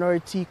the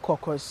minority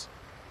caucus,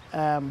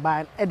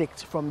 by an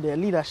edict from their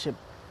leadership,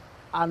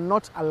 are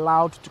not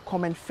allowed to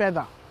comment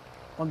further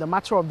on the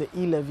matter of the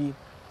E-levy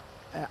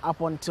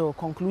up until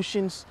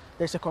conclusions.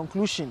 There's a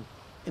conclusion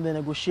in the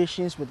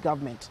negotiations with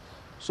government.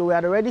 So we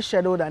had already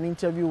scheduled an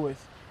interview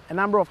with a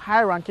number of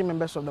high-ranking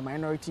members of the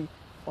minority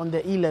on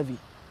the E-levy.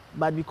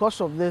 But because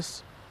of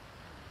this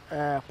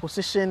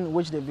position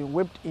which they've been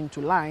whipped into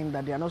line,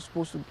 that they are not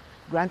supposed to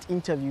grant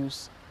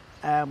interviews,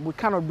 we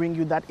cannot bring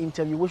you that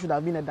interview, which would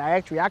have been a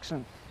direct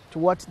reaction to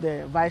what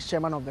the vice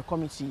chairman of the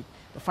committee,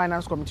 the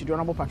finance committee, the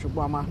Honorable Patrick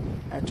Boamah,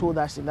 told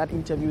us in that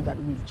interview that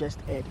we've just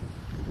aired.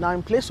 Now,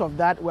 in place of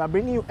that, we are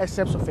bringing you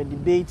excerpts of a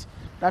debate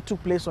that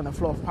took place on the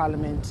floor of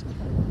Parliament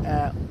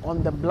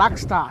on the Black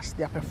Stars,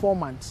 their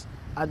performance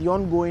at the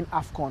ongoing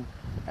AFCON,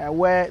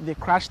 where they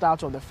crashed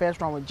out of the first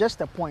round with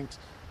just a point,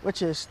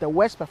 which is the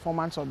worst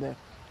performance of the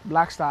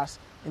Black Stars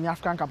in the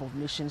African Cup of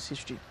Nations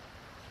history.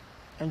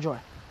 Enjoy.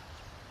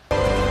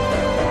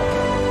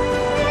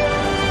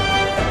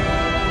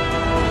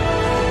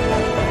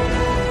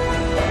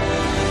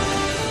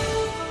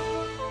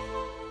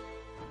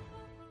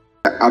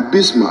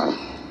 Abysmal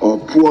or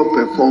poor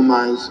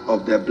performance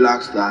of the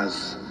Black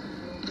Stars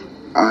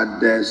at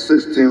the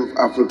 16th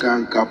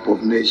African Cup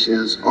of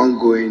Nations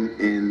ongoing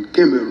in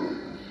Cameroon.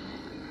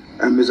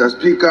 And Mr.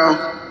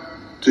 Speaker,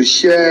 to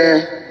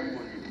share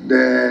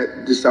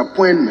the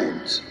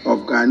disappointment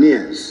of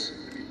Ghanaians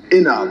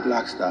in our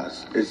Black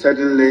Stars is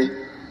certainly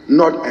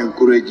not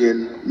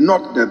encouraging,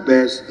 not the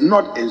best,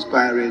 not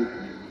inspiring,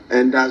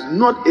 and does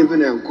not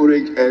even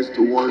encourage us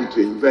to want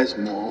to invest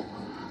more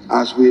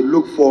as we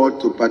look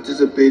forward to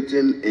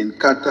participating in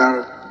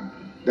Qatar,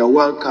 the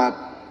World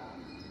Cup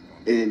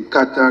in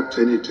Qatar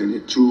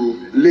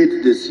 2022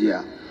 late this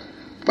year.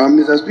 But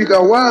Mr.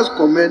 Speaker, whilst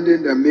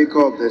commending the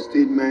maker of the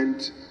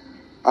statement,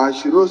 I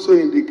should also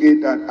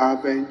indicate that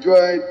I've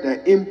enjoyed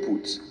the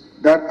inputs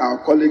that our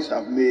colleagues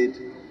have made,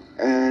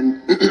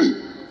 and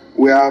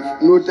we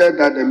have noted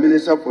that the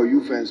Minister for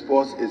Youth and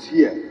Sports is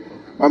here.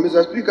 But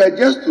Mr. Speaker,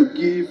 just to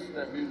give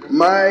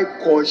my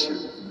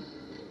caution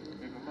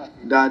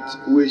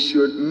that we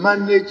should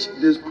manage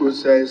this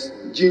process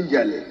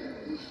gingerly,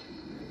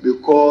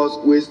 because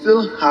we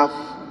still have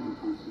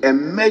a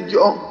major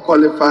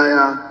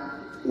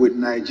qualifier with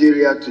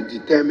Nigeria to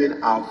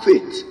determine our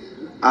fate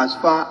as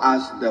far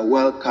as the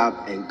World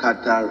Cup in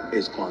Qatar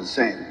is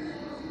concerned.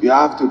 You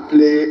have to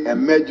play a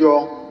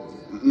major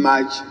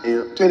match,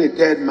 a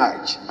 23rd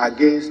match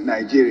against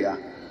Nigeria.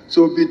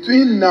 So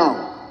between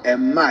now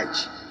and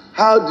March,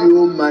 how do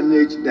you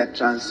manage the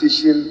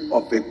transition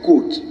of a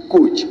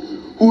coach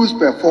whose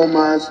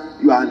performance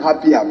you are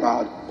unhappy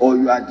about or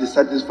you are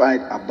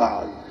dissatisfied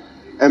about?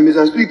 And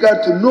Mr. Speaker,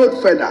 to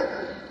note further,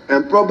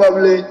 and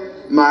probably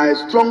my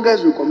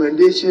strongest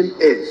recommendation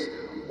is,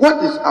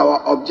 what is our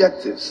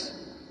objectives?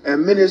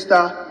 And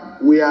Minister,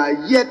 we are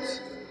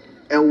yet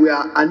and we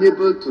are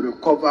unable to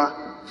recover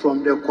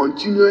from the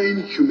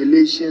continuing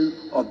humiliation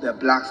of the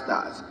Black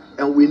Stars.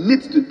 And we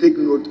need to take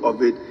note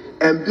of it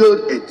and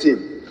build a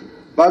team.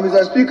 But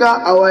Mr. Speaker,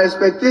 our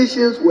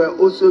expectations were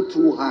also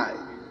too high.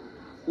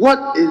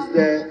 What is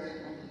the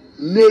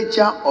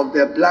nature of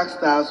the Black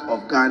Stars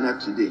of Ghana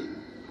today?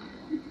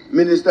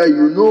 Minister,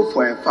 you know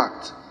for a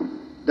fact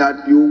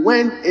that you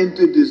went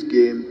into this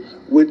game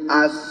with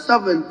our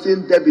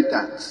 17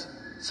 debutants.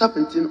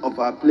 17 of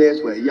our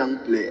players were young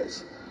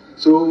players.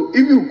 So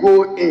if you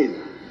go in,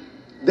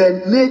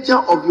 the nature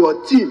of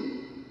your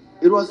team,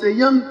 it was a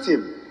young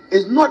team.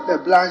 It's not the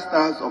Black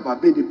Stars of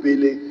Abedi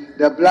Pele,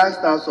 the Black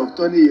Stars of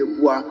Tony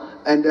Yeboah,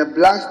 and the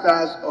Black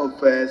Stars of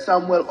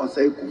Samuel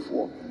Osei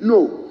Kufuor.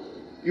 No,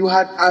 you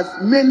had as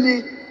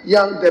many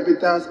young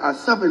debutants as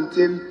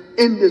 17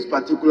 in this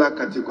particular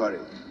category.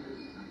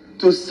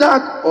 To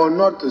sack or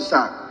not to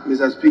sack,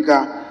 Mr.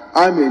 Speaker,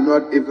 I may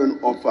not even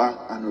offer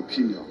an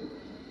opinion.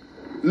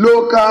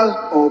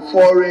 Local or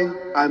foreign,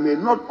 I may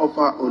not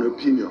offer an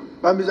opinion.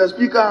 But Mr.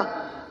 Speaker,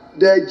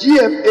 the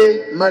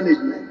GFA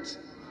management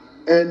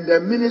and the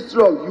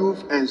Ministry of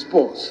Youth and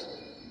Sports,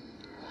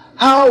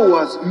 how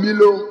was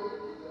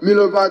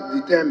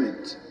Milovac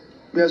determined?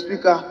 Mr.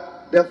 Speaker,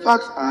 the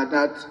facts are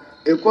that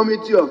a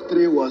committee of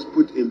 3 was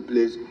put in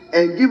place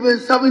and given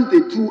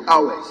 72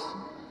 hours.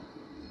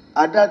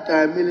 At that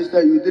time,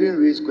 Minister, you didn't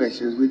raise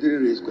questions, we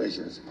didn't raise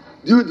questions.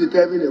 Do you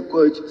determine a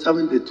coach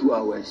 72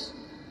 hours?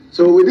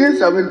 So within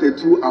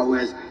 72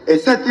 hours, a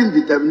certain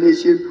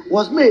determination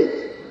was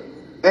made.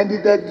 And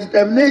the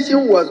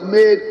determination was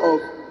made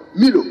of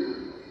Milo.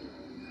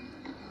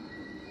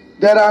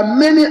 There are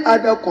many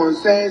other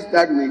concerns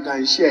that we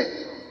can share.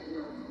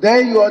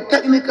 Then your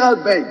technical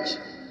bench,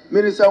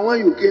 Minister,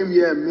 when you came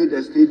here and made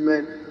a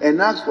statement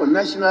and asked for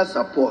national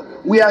support,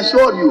 we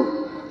assured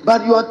you,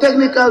 but your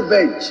technical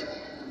bench,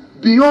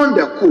 beyond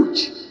the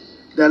coach,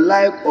 the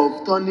like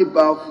of Tony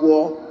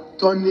Balfour,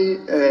 Tony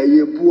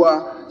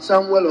Yeboah,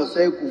 Samuel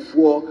Osei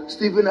Kufuor,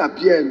 Stephen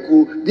Appiah and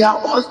Co., they are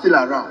all still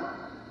around.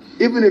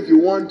 Even if you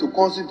want to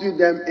constitute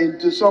them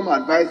into some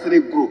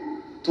advisory group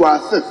to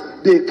assist,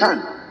 they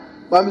can.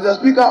 But Mr.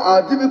 Speaker,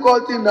 our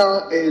difficulty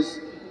now is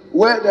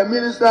where the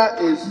minister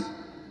is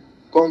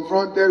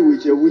confronted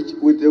with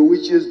a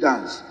witch's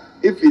dance.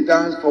 If he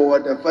dances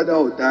forward, the father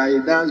will die. He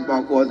dances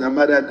backwards, the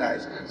mother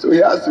dies. So he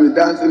has to be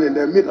dancing in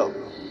the middle.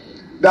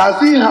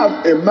 Does he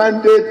have a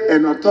mandate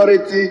and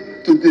authority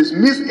to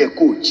dismiss a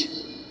coach?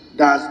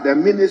 Does the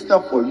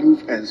Minister for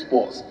Youth and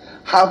Sports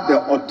have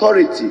the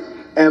authority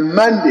and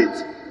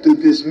mandate to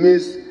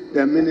dismiss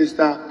the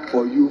Minister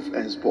for Youth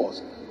and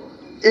Sports?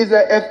 It's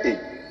the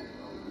FA.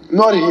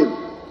 Not him.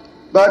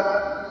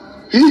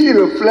 But he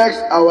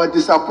reflects our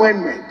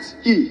disappointment,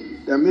 he,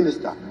 the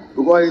minister,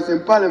 because he's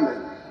in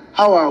parliament.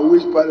 How I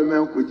wish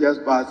parliament could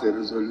just pass a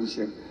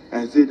resolution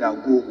and say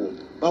that go home.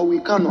 But we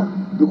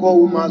cannot,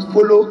 because we must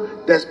follow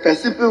the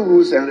specific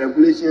rules and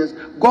regulations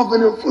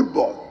governing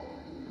football.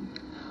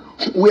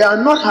 We are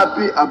not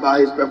happy about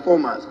his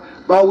performance,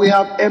 but we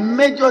have a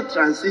major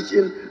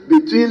transition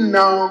between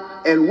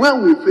now and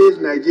when we face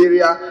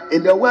Nigeria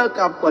in the World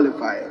Cup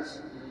qualifiers.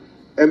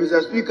 And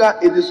Mr. Speaker,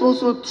 it is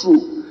also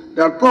true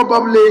that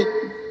probably,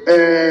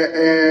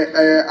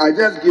 I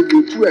just give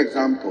you 2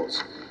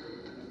 examples.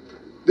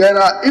 There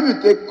are, if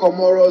you take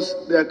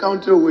Comoros, the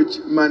country which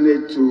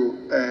managed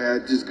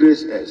to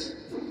disgrace us,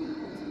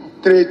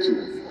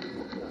 3-2.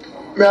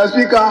 Mr.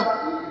 Speaker,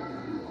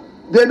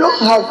 they don't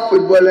have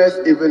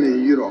footballers even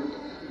in Europe.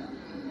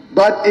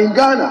 But in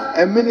Ghana,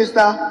 a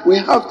minister, we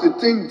have to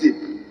think deep.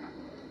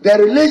 The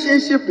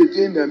relationship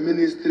between the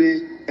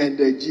ministry and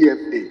the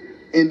GFA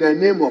in the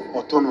name of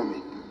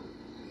autonomy.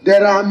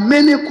 There are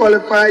many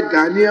qualified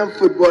Ghanaian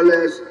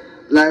footballers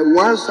like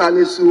Wan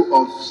Salisu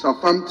of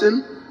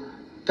Southampton,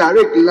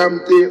 Tariq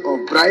Lamptey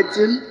of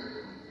Brighton,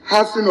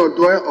 Hassan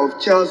Odoi of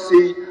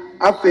Chelsea,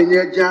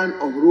 Afenye Jan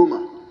of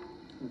Roma.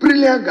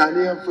 Brilliant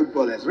Ghanaian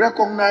footballers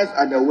recognized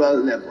at the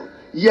world level,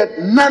 yet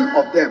none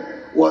of them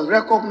was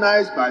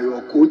recognized by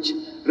your coach,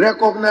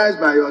 recognized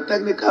by your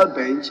technical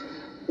bench.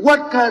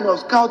 What kind of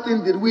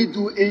scouting did we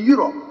do in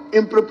Europe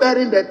in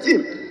preparing the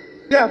team?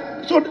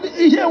 Yeah, so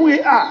here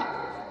we are,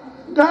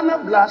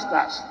 Ghana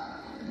Blasters.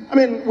 I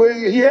mean,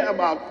 we hear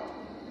about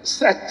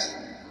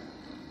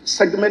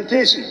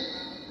segmentation.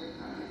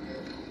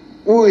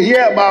 We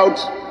hear about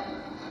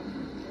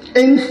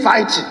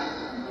infighting.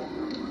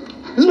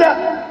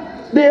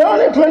 They're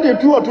only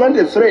 22 or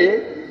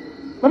 23,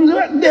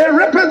 but they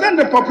represent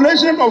the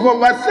population of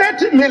over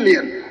 30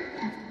 million.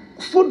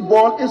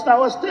 Football is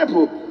our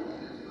staple.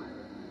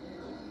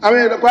 I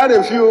mean, quite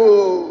a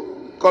few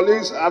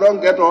colleagues I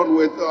don't get on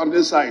with on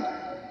this side.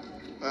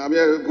 I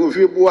mean,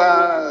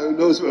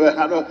 those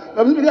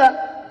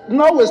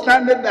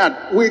notwithstanding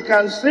that, we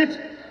can sit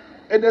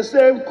in the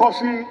same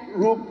coffee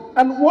room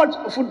and watch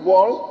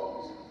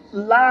football,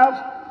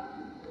 laugh,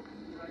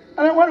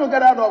 and then when we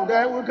get out of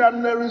there, we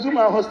can resume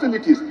our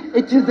hostilities.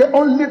 It is the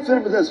only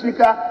thing, Mr.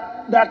 Speaker,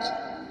 that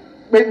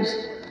brings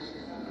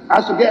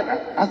us together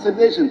as a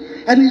nation.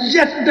 And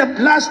yet the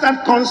blaster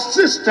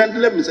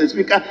consistently, Mr.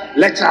 Speaker,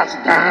 lets us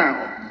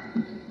down.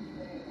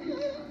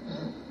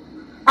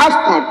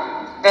 AFCON,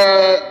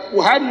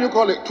 how do you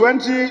call it?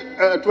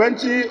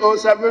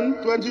 2007,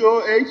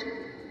 2008?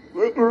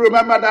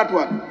 Remember that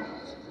one?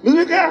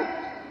 Mr. Speaker,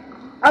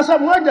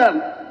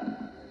 Asamoah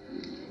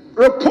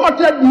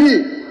reported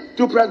me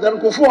to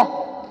President Kufuor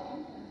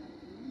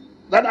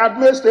that had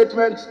made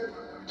statements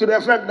to the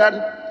effect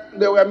that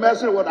they were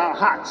messing with our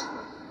hearts.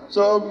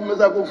 So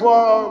Mr.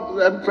 Kufuor,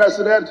 the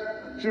president,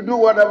 should do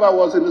whatever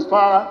was in his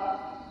power,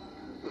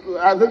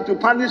 I think, to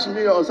punish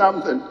me or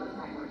something.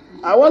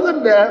 I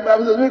wasn't there,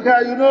 but Mr.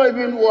 Speaker, you know,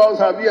 even wars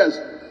have years.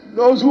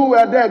 Those who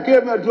were there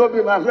came and told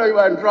me, my friend, you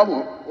are in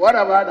trouble. What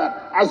about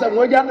that? I said,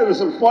 Mojan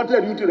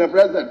reported you to the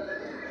president.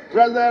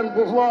 President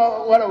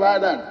Kufuor, what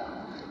about that?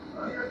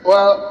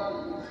 Well,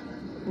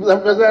 the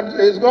president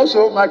has got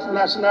so much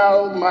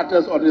national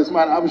matters on his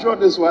mind. I'm sure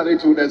this one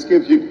it would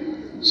escape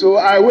him. So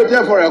I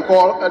waited for a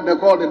call, and the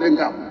call didn't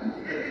come.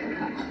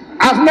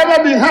 I've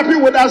never been happy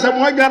with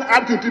Asamoah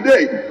up to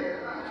today.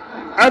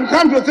 And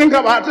come to think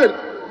about it,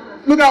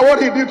 look at what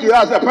he did to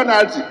us, a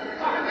penalty.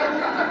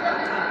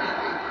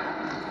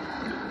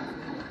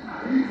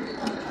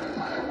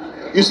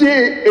 You see,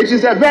 it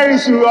is a very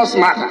serious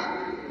matter.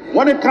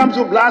 When it comes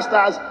to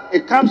blasters,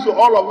 it comes to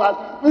all of us.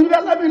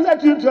 Let me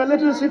let you into a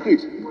little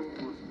secret.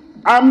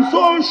 I'm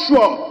so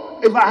sure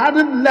if I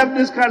hadn't left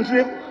this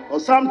country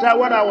or sometime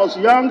when I was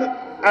young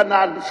and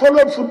I'd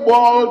followed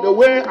football the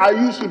way I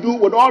used to do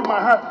with all my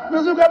heart,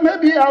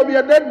 maybe I'll be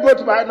a dead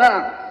goat by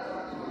now.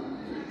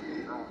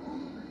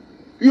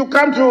 You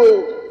come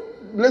to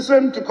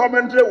listen to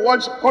commentary,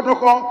 watch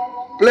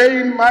protocol,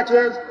 playing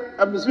matches,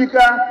 and Mr.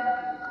 Speaker,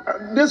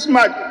 this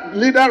match,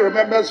 leader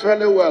remembers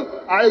fairly well.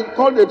 I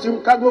called the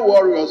team Cargo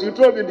Warriors. You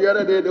told me the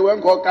other day they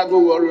weren't called Cargo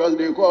Warriors,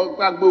 they called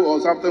Cargo or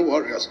something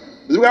Warriors.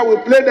 This is where we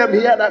played them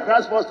here at the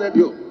Transport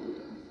Stadium.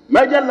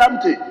 Major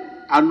Lamte.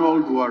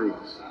 Arnold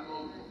Warriors.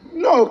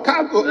 No,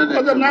 Cargo. It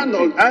wasn't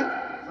Arnold.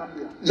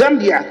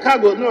 Zambia.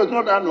 Cargo. No, it's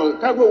not Arnold.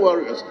 Cargo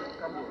Warriors.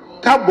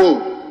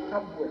 Cabo.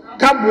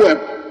 Cabweb.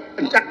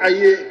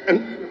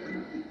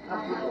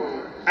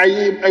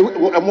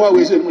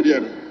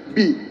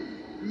 B.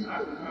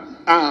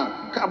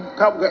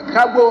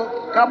 Cabo,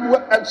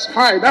 it's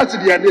fine. That's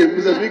their name,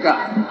 Mr. Speaker.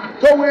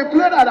 So we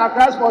played at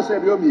Accra Sports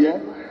Stadium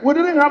here. We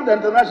didn't have the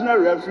international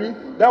referee.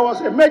 There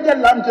was a Major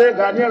Lamte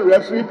Ghanaian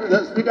referee,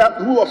 Mr. Speaker,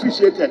 who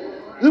officiated.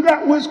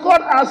 We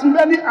scored as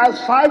many as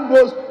 5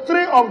 goals.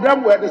 3 of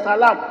them were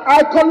disallowed.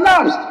 I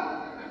collapsed.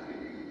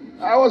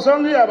 I was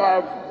only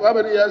about, how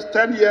many years?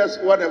 10 years,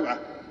 whatever.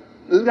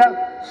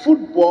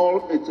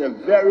 Football is a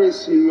very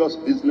serious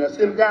business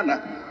in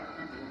Ghana.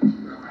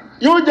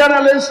 You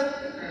journalists,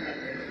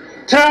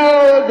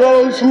 tell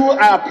those who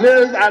are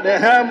placed at the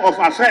helm of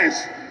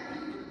affairs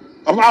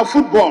of our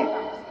football,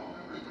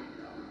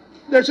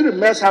 they shouldn't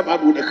mess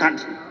about with the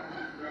country.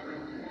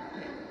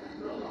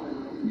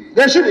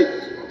 They shouldn't.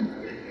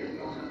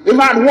 If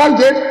I had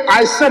wanted it,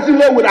 I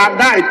certainly would have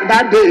died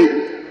that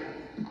day.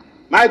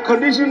 My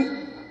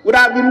condition would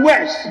have been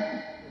worse.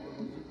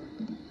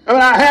 I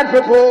mean, I heard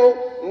people,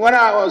 when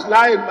I was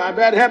lying in my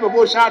bed, I heard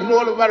people shouting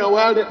all over the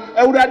world,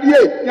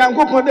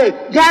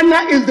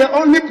 Ghana is the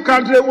only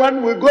country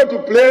when we go to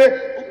play,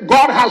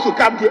 God has to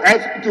come to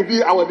earth to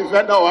be our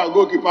defender or our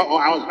goalkeeper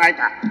or our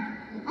striker.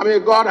 I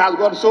mean, God has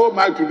got so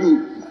much to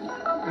do,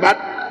 but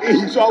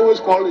he's always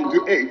calling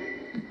to aid.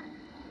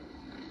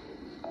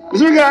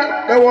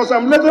 Mr. There was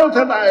some little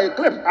thing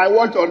clip I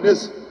watched on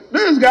this.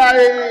 This guy,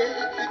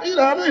 you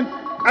know,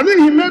 I think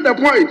he made the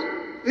point.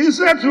 He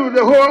said to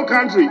the whole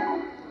country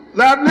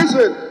that,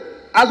 listen,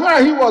 as far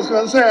as he was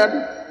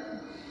concerned,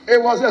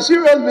 it was a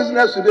serious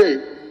business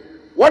today.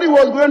 What he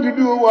was going to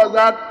do was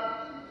that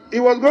he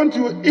was going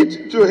to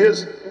eat to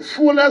his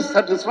fullest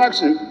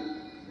satisfaction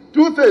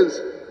 2 things.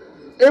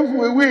 If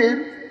we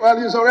win, well,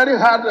 he's already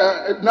had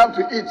enough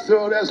to eat,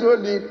 so there's no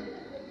need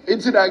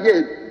eating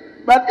again.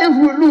 But if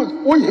we lose,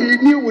 he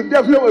knew we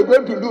definitely were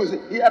going to lose.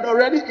 He had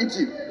already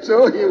eaten,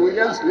 so he will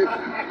just sleep.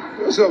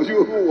 Those of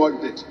you who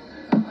want it.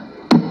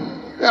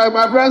 Yeah,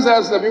 my friend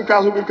says,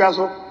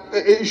 Picasso,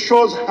 it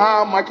shows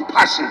how much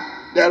passion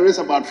there is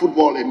about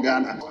football in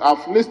Ghana.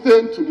 I've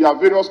listened to their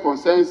various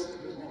concerns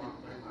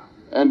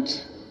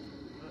and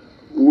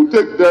we will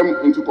take them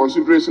into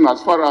consideration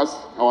as far as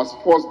our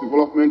sports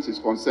development is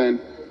concerned.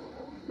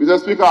 Mr.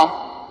 Speaker,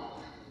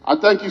 I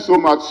thank you so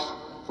much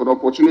for the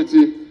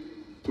opportunity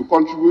to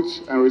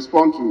contribute and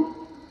respond to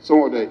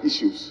some of the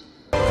issues.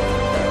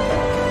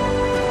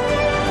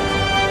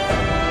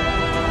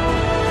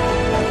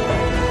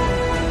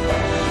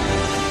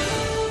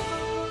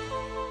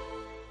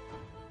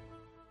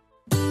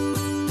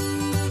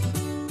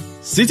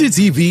 City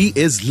TV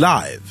is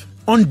live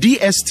on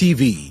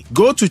DSTV.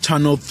 Go to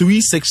channel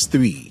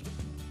 363.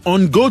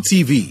 On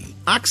GoTV,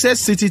 access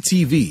City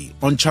TV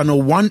on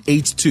channel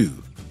 182.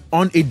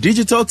 On a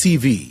digital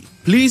TV,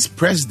 please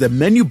press the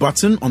menu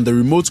button on the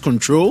remote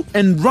control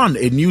and run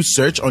a news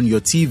search on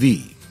your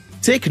TV.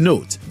 Take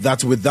note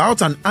that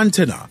without an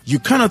antenna, you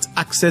cannot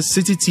access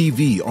City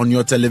TV on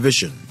your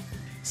television.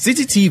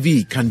 City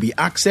TV can be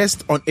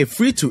accessed on a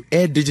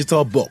free-to-air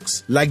digital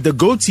box like the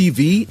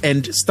GoTV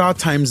and Star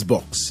Times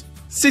box.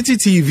 City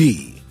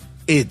TV,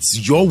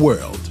 it's your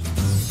world.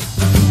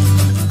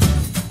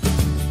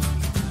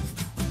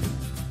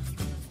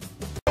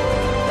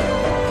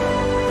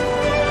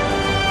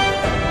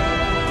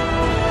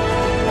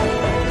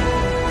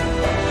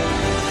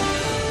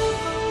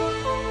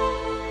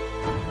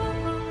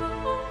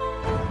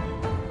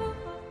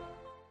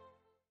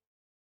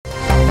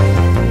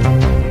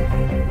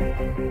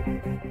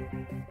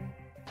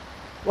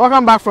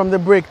 Welcome back from the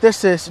break.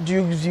 This is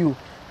Duke's View.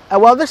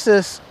 Well, this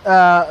is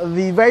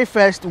the very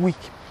first week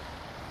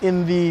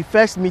in the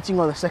first meeting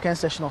of the second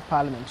session of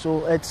Parliament.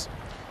 So it's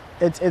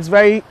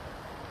very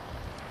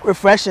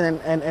refreshing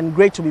and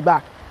great to be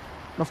back.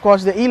 And of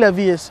course, the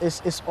E-levy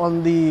is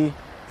on the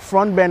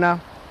front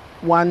burner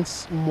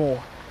once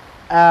more.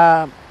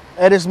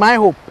 It is my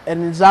hope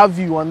and it's our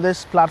view on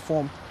this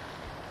platform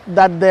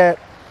that the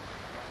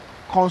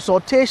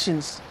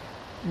consultations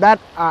that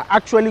are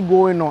actually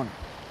going on,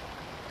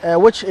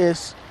 which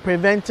is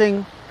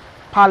preventing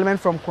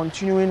Parliament from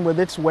continuing with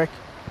its work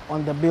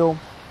on the bill,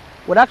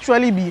 would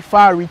actually be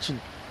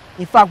far-reaching.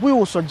 In fact, we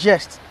will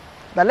suggest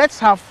that let's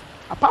have,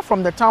 apart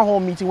from the town hall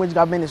meeting which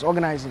government is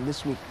organizing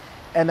this week,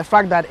 and the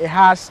fact that it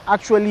has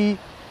actually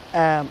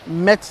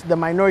met the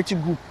minority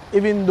group,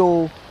 even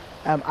though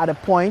at a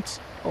point,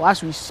 or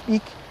as we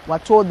speak, we're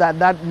told that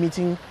that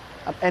meeting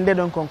ended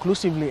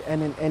inconclusively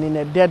and in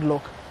a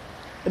deadlock.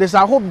 It is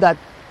our hope that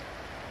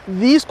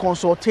these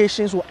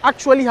consultations will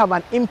actually have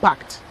an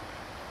impact,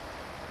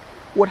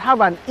 in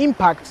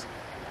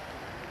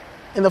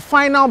the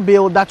final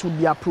bill that would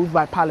be approved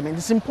by Parliament.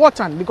 It's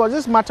important because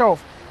this matter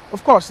of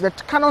course, the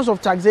canons of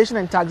taxation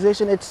and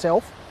taxation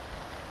itself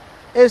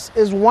is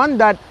one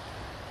that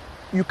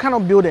you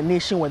cannot build a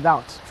nation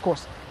without. Of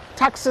course,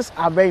 taxes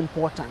are very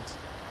important,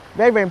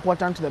 very, very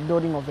important to the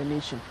building of a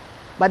nation.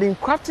 But in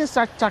crafting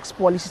such tax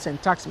policies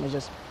and tax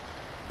measures,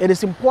 it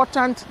is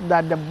important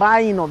that the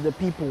buy-in of the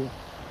people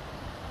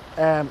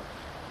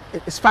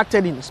is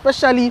factored in,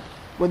 especially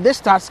with this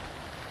tax,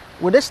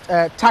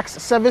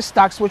 service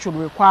tax, which would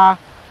require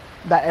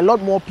that a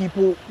lot more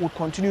people would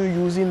continue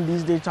using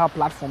these digital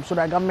platforms so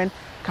that government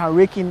can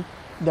rake in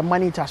the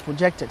money it has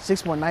projected,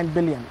 6.9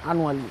 billion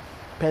annually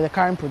per the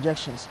current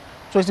projections.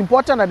 So it's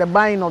important that the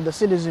buy-in of the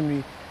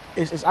citizenry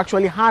is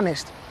actually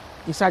harnessed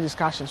in such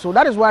discussions. So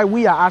that is why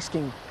we are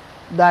asking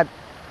that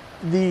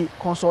the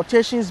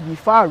consultations be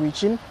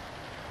far-reaching.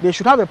 They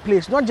should have a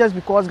place, not just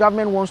because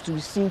government wants to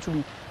be seen to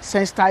be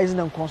sensitizing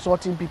and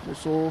consulting people.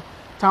 So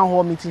town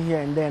hall meeting here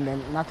and then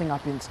nothing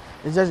happens.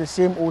 It's just the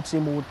same old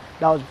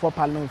that was before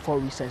Parliament, before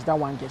recess. That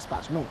one gets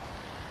passed. No.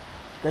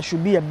 There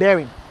should be a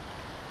bearing.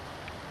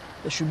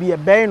 There should be a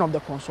bearing of the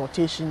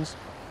consultations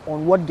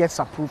on what gets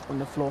approved on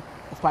the floor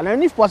of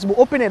Parliament. And if possible,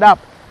 open it up.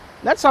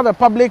 Let's have a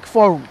public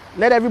forum.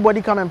 Let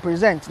everybody come and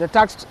present. The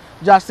Tax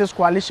Justice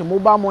Coalition,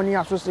 Mobile Money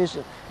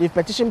Association, the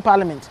Petition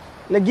Parliament.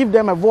 Let's give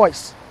them a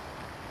voice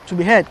to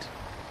be heard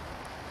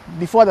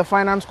before the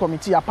Finance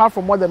Committee, apart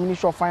from what the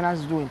Ministry of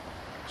Finance is doing,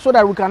 so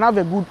that we can have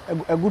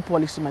a good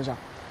policy measure.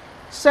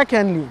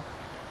 Secondly,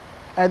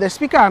 the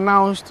Speaker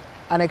announced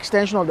an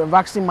extension of the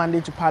vaccine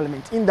mandate to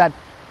Parliament, in that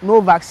no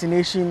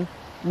vaccination,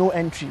 no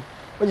entry,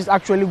 which is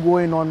actually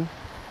going on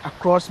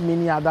across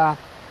many other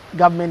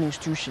government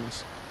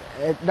institutions.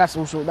 That's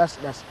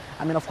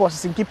I mean, of course,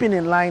 it's in keeping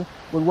in line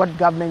with what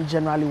government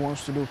generally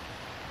wants to do.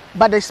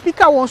 But the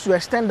Speaker wants to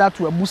extend that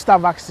to a booster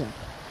vaccine,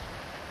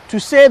 to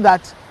say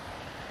that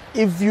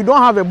if you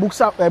don't have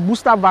a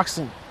booster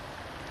vaccine,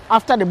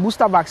 after the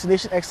booster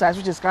vaccination exercise,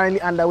 which is currently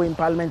underway in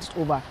Parliament, is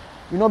over,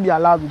 you will not be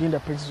allowed within the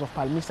premises of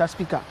Parliament. Mr.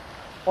 Speaker,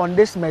 on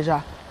this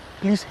measure,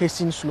 please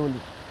hasten slowly.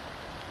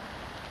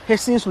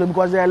 Hasten slowly,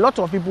 because there are a lot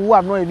of people who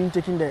have not even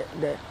taken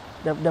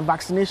the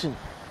vaccination.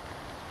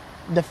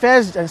 The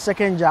first and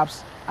second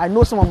jabs, I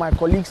know some of my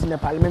colleagues in the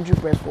parliamentary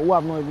press who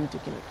have not even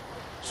taken it.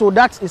 So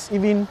that is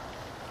even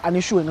an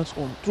issue in its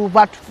own.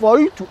 But for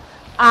you to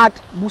add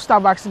booster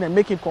vaccine and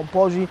make it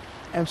compulsory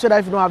and say that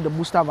if you don't have the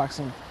booster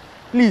vaccine,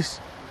 please,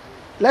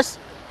 the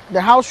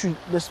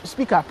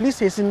Speaker, please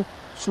hasten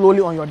slowly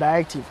on your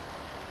directive.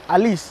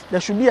 At least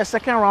there should be a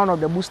second round of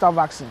the booster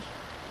vaccine,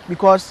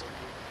 because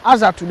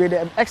as of today,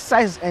 the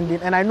exercise is ending,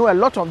 and I know a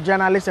lot of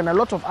journalists and a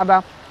lot of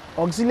other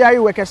auxiliary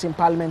workers in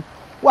Parliament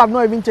who have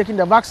not even taken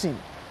the vaccine.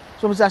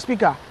 So, Mr.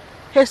 Speaker,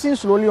 hasten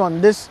slowly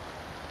on this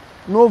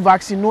no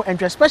vaccine, no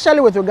entry,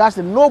 especially with regards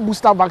to no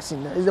booster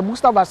vaccine. It's the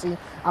booster vaccine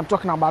I'm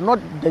talking about, not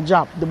the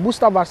jab. The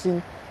booster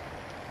vaccine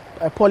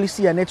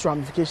policy and its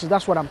ramifications,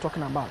 that's what I'm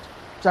talking about.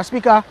 Mr.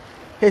 Speaker,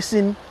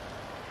 hasten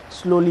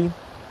slowly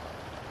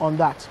on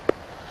that.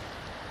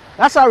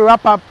 That's how we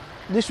wrap up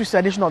this week's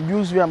edition of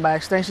Duke's View, and by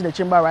extension the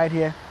chamber right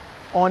here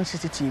on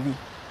CCTV.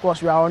 Of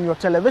course, we are on your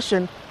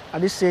television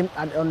on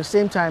the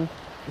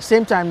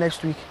same time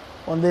next week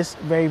on this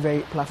very,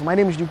 very platform. My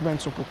name is Duke Ben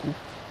Sopoku.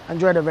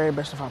 Enjoy the very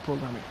best of our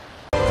programming.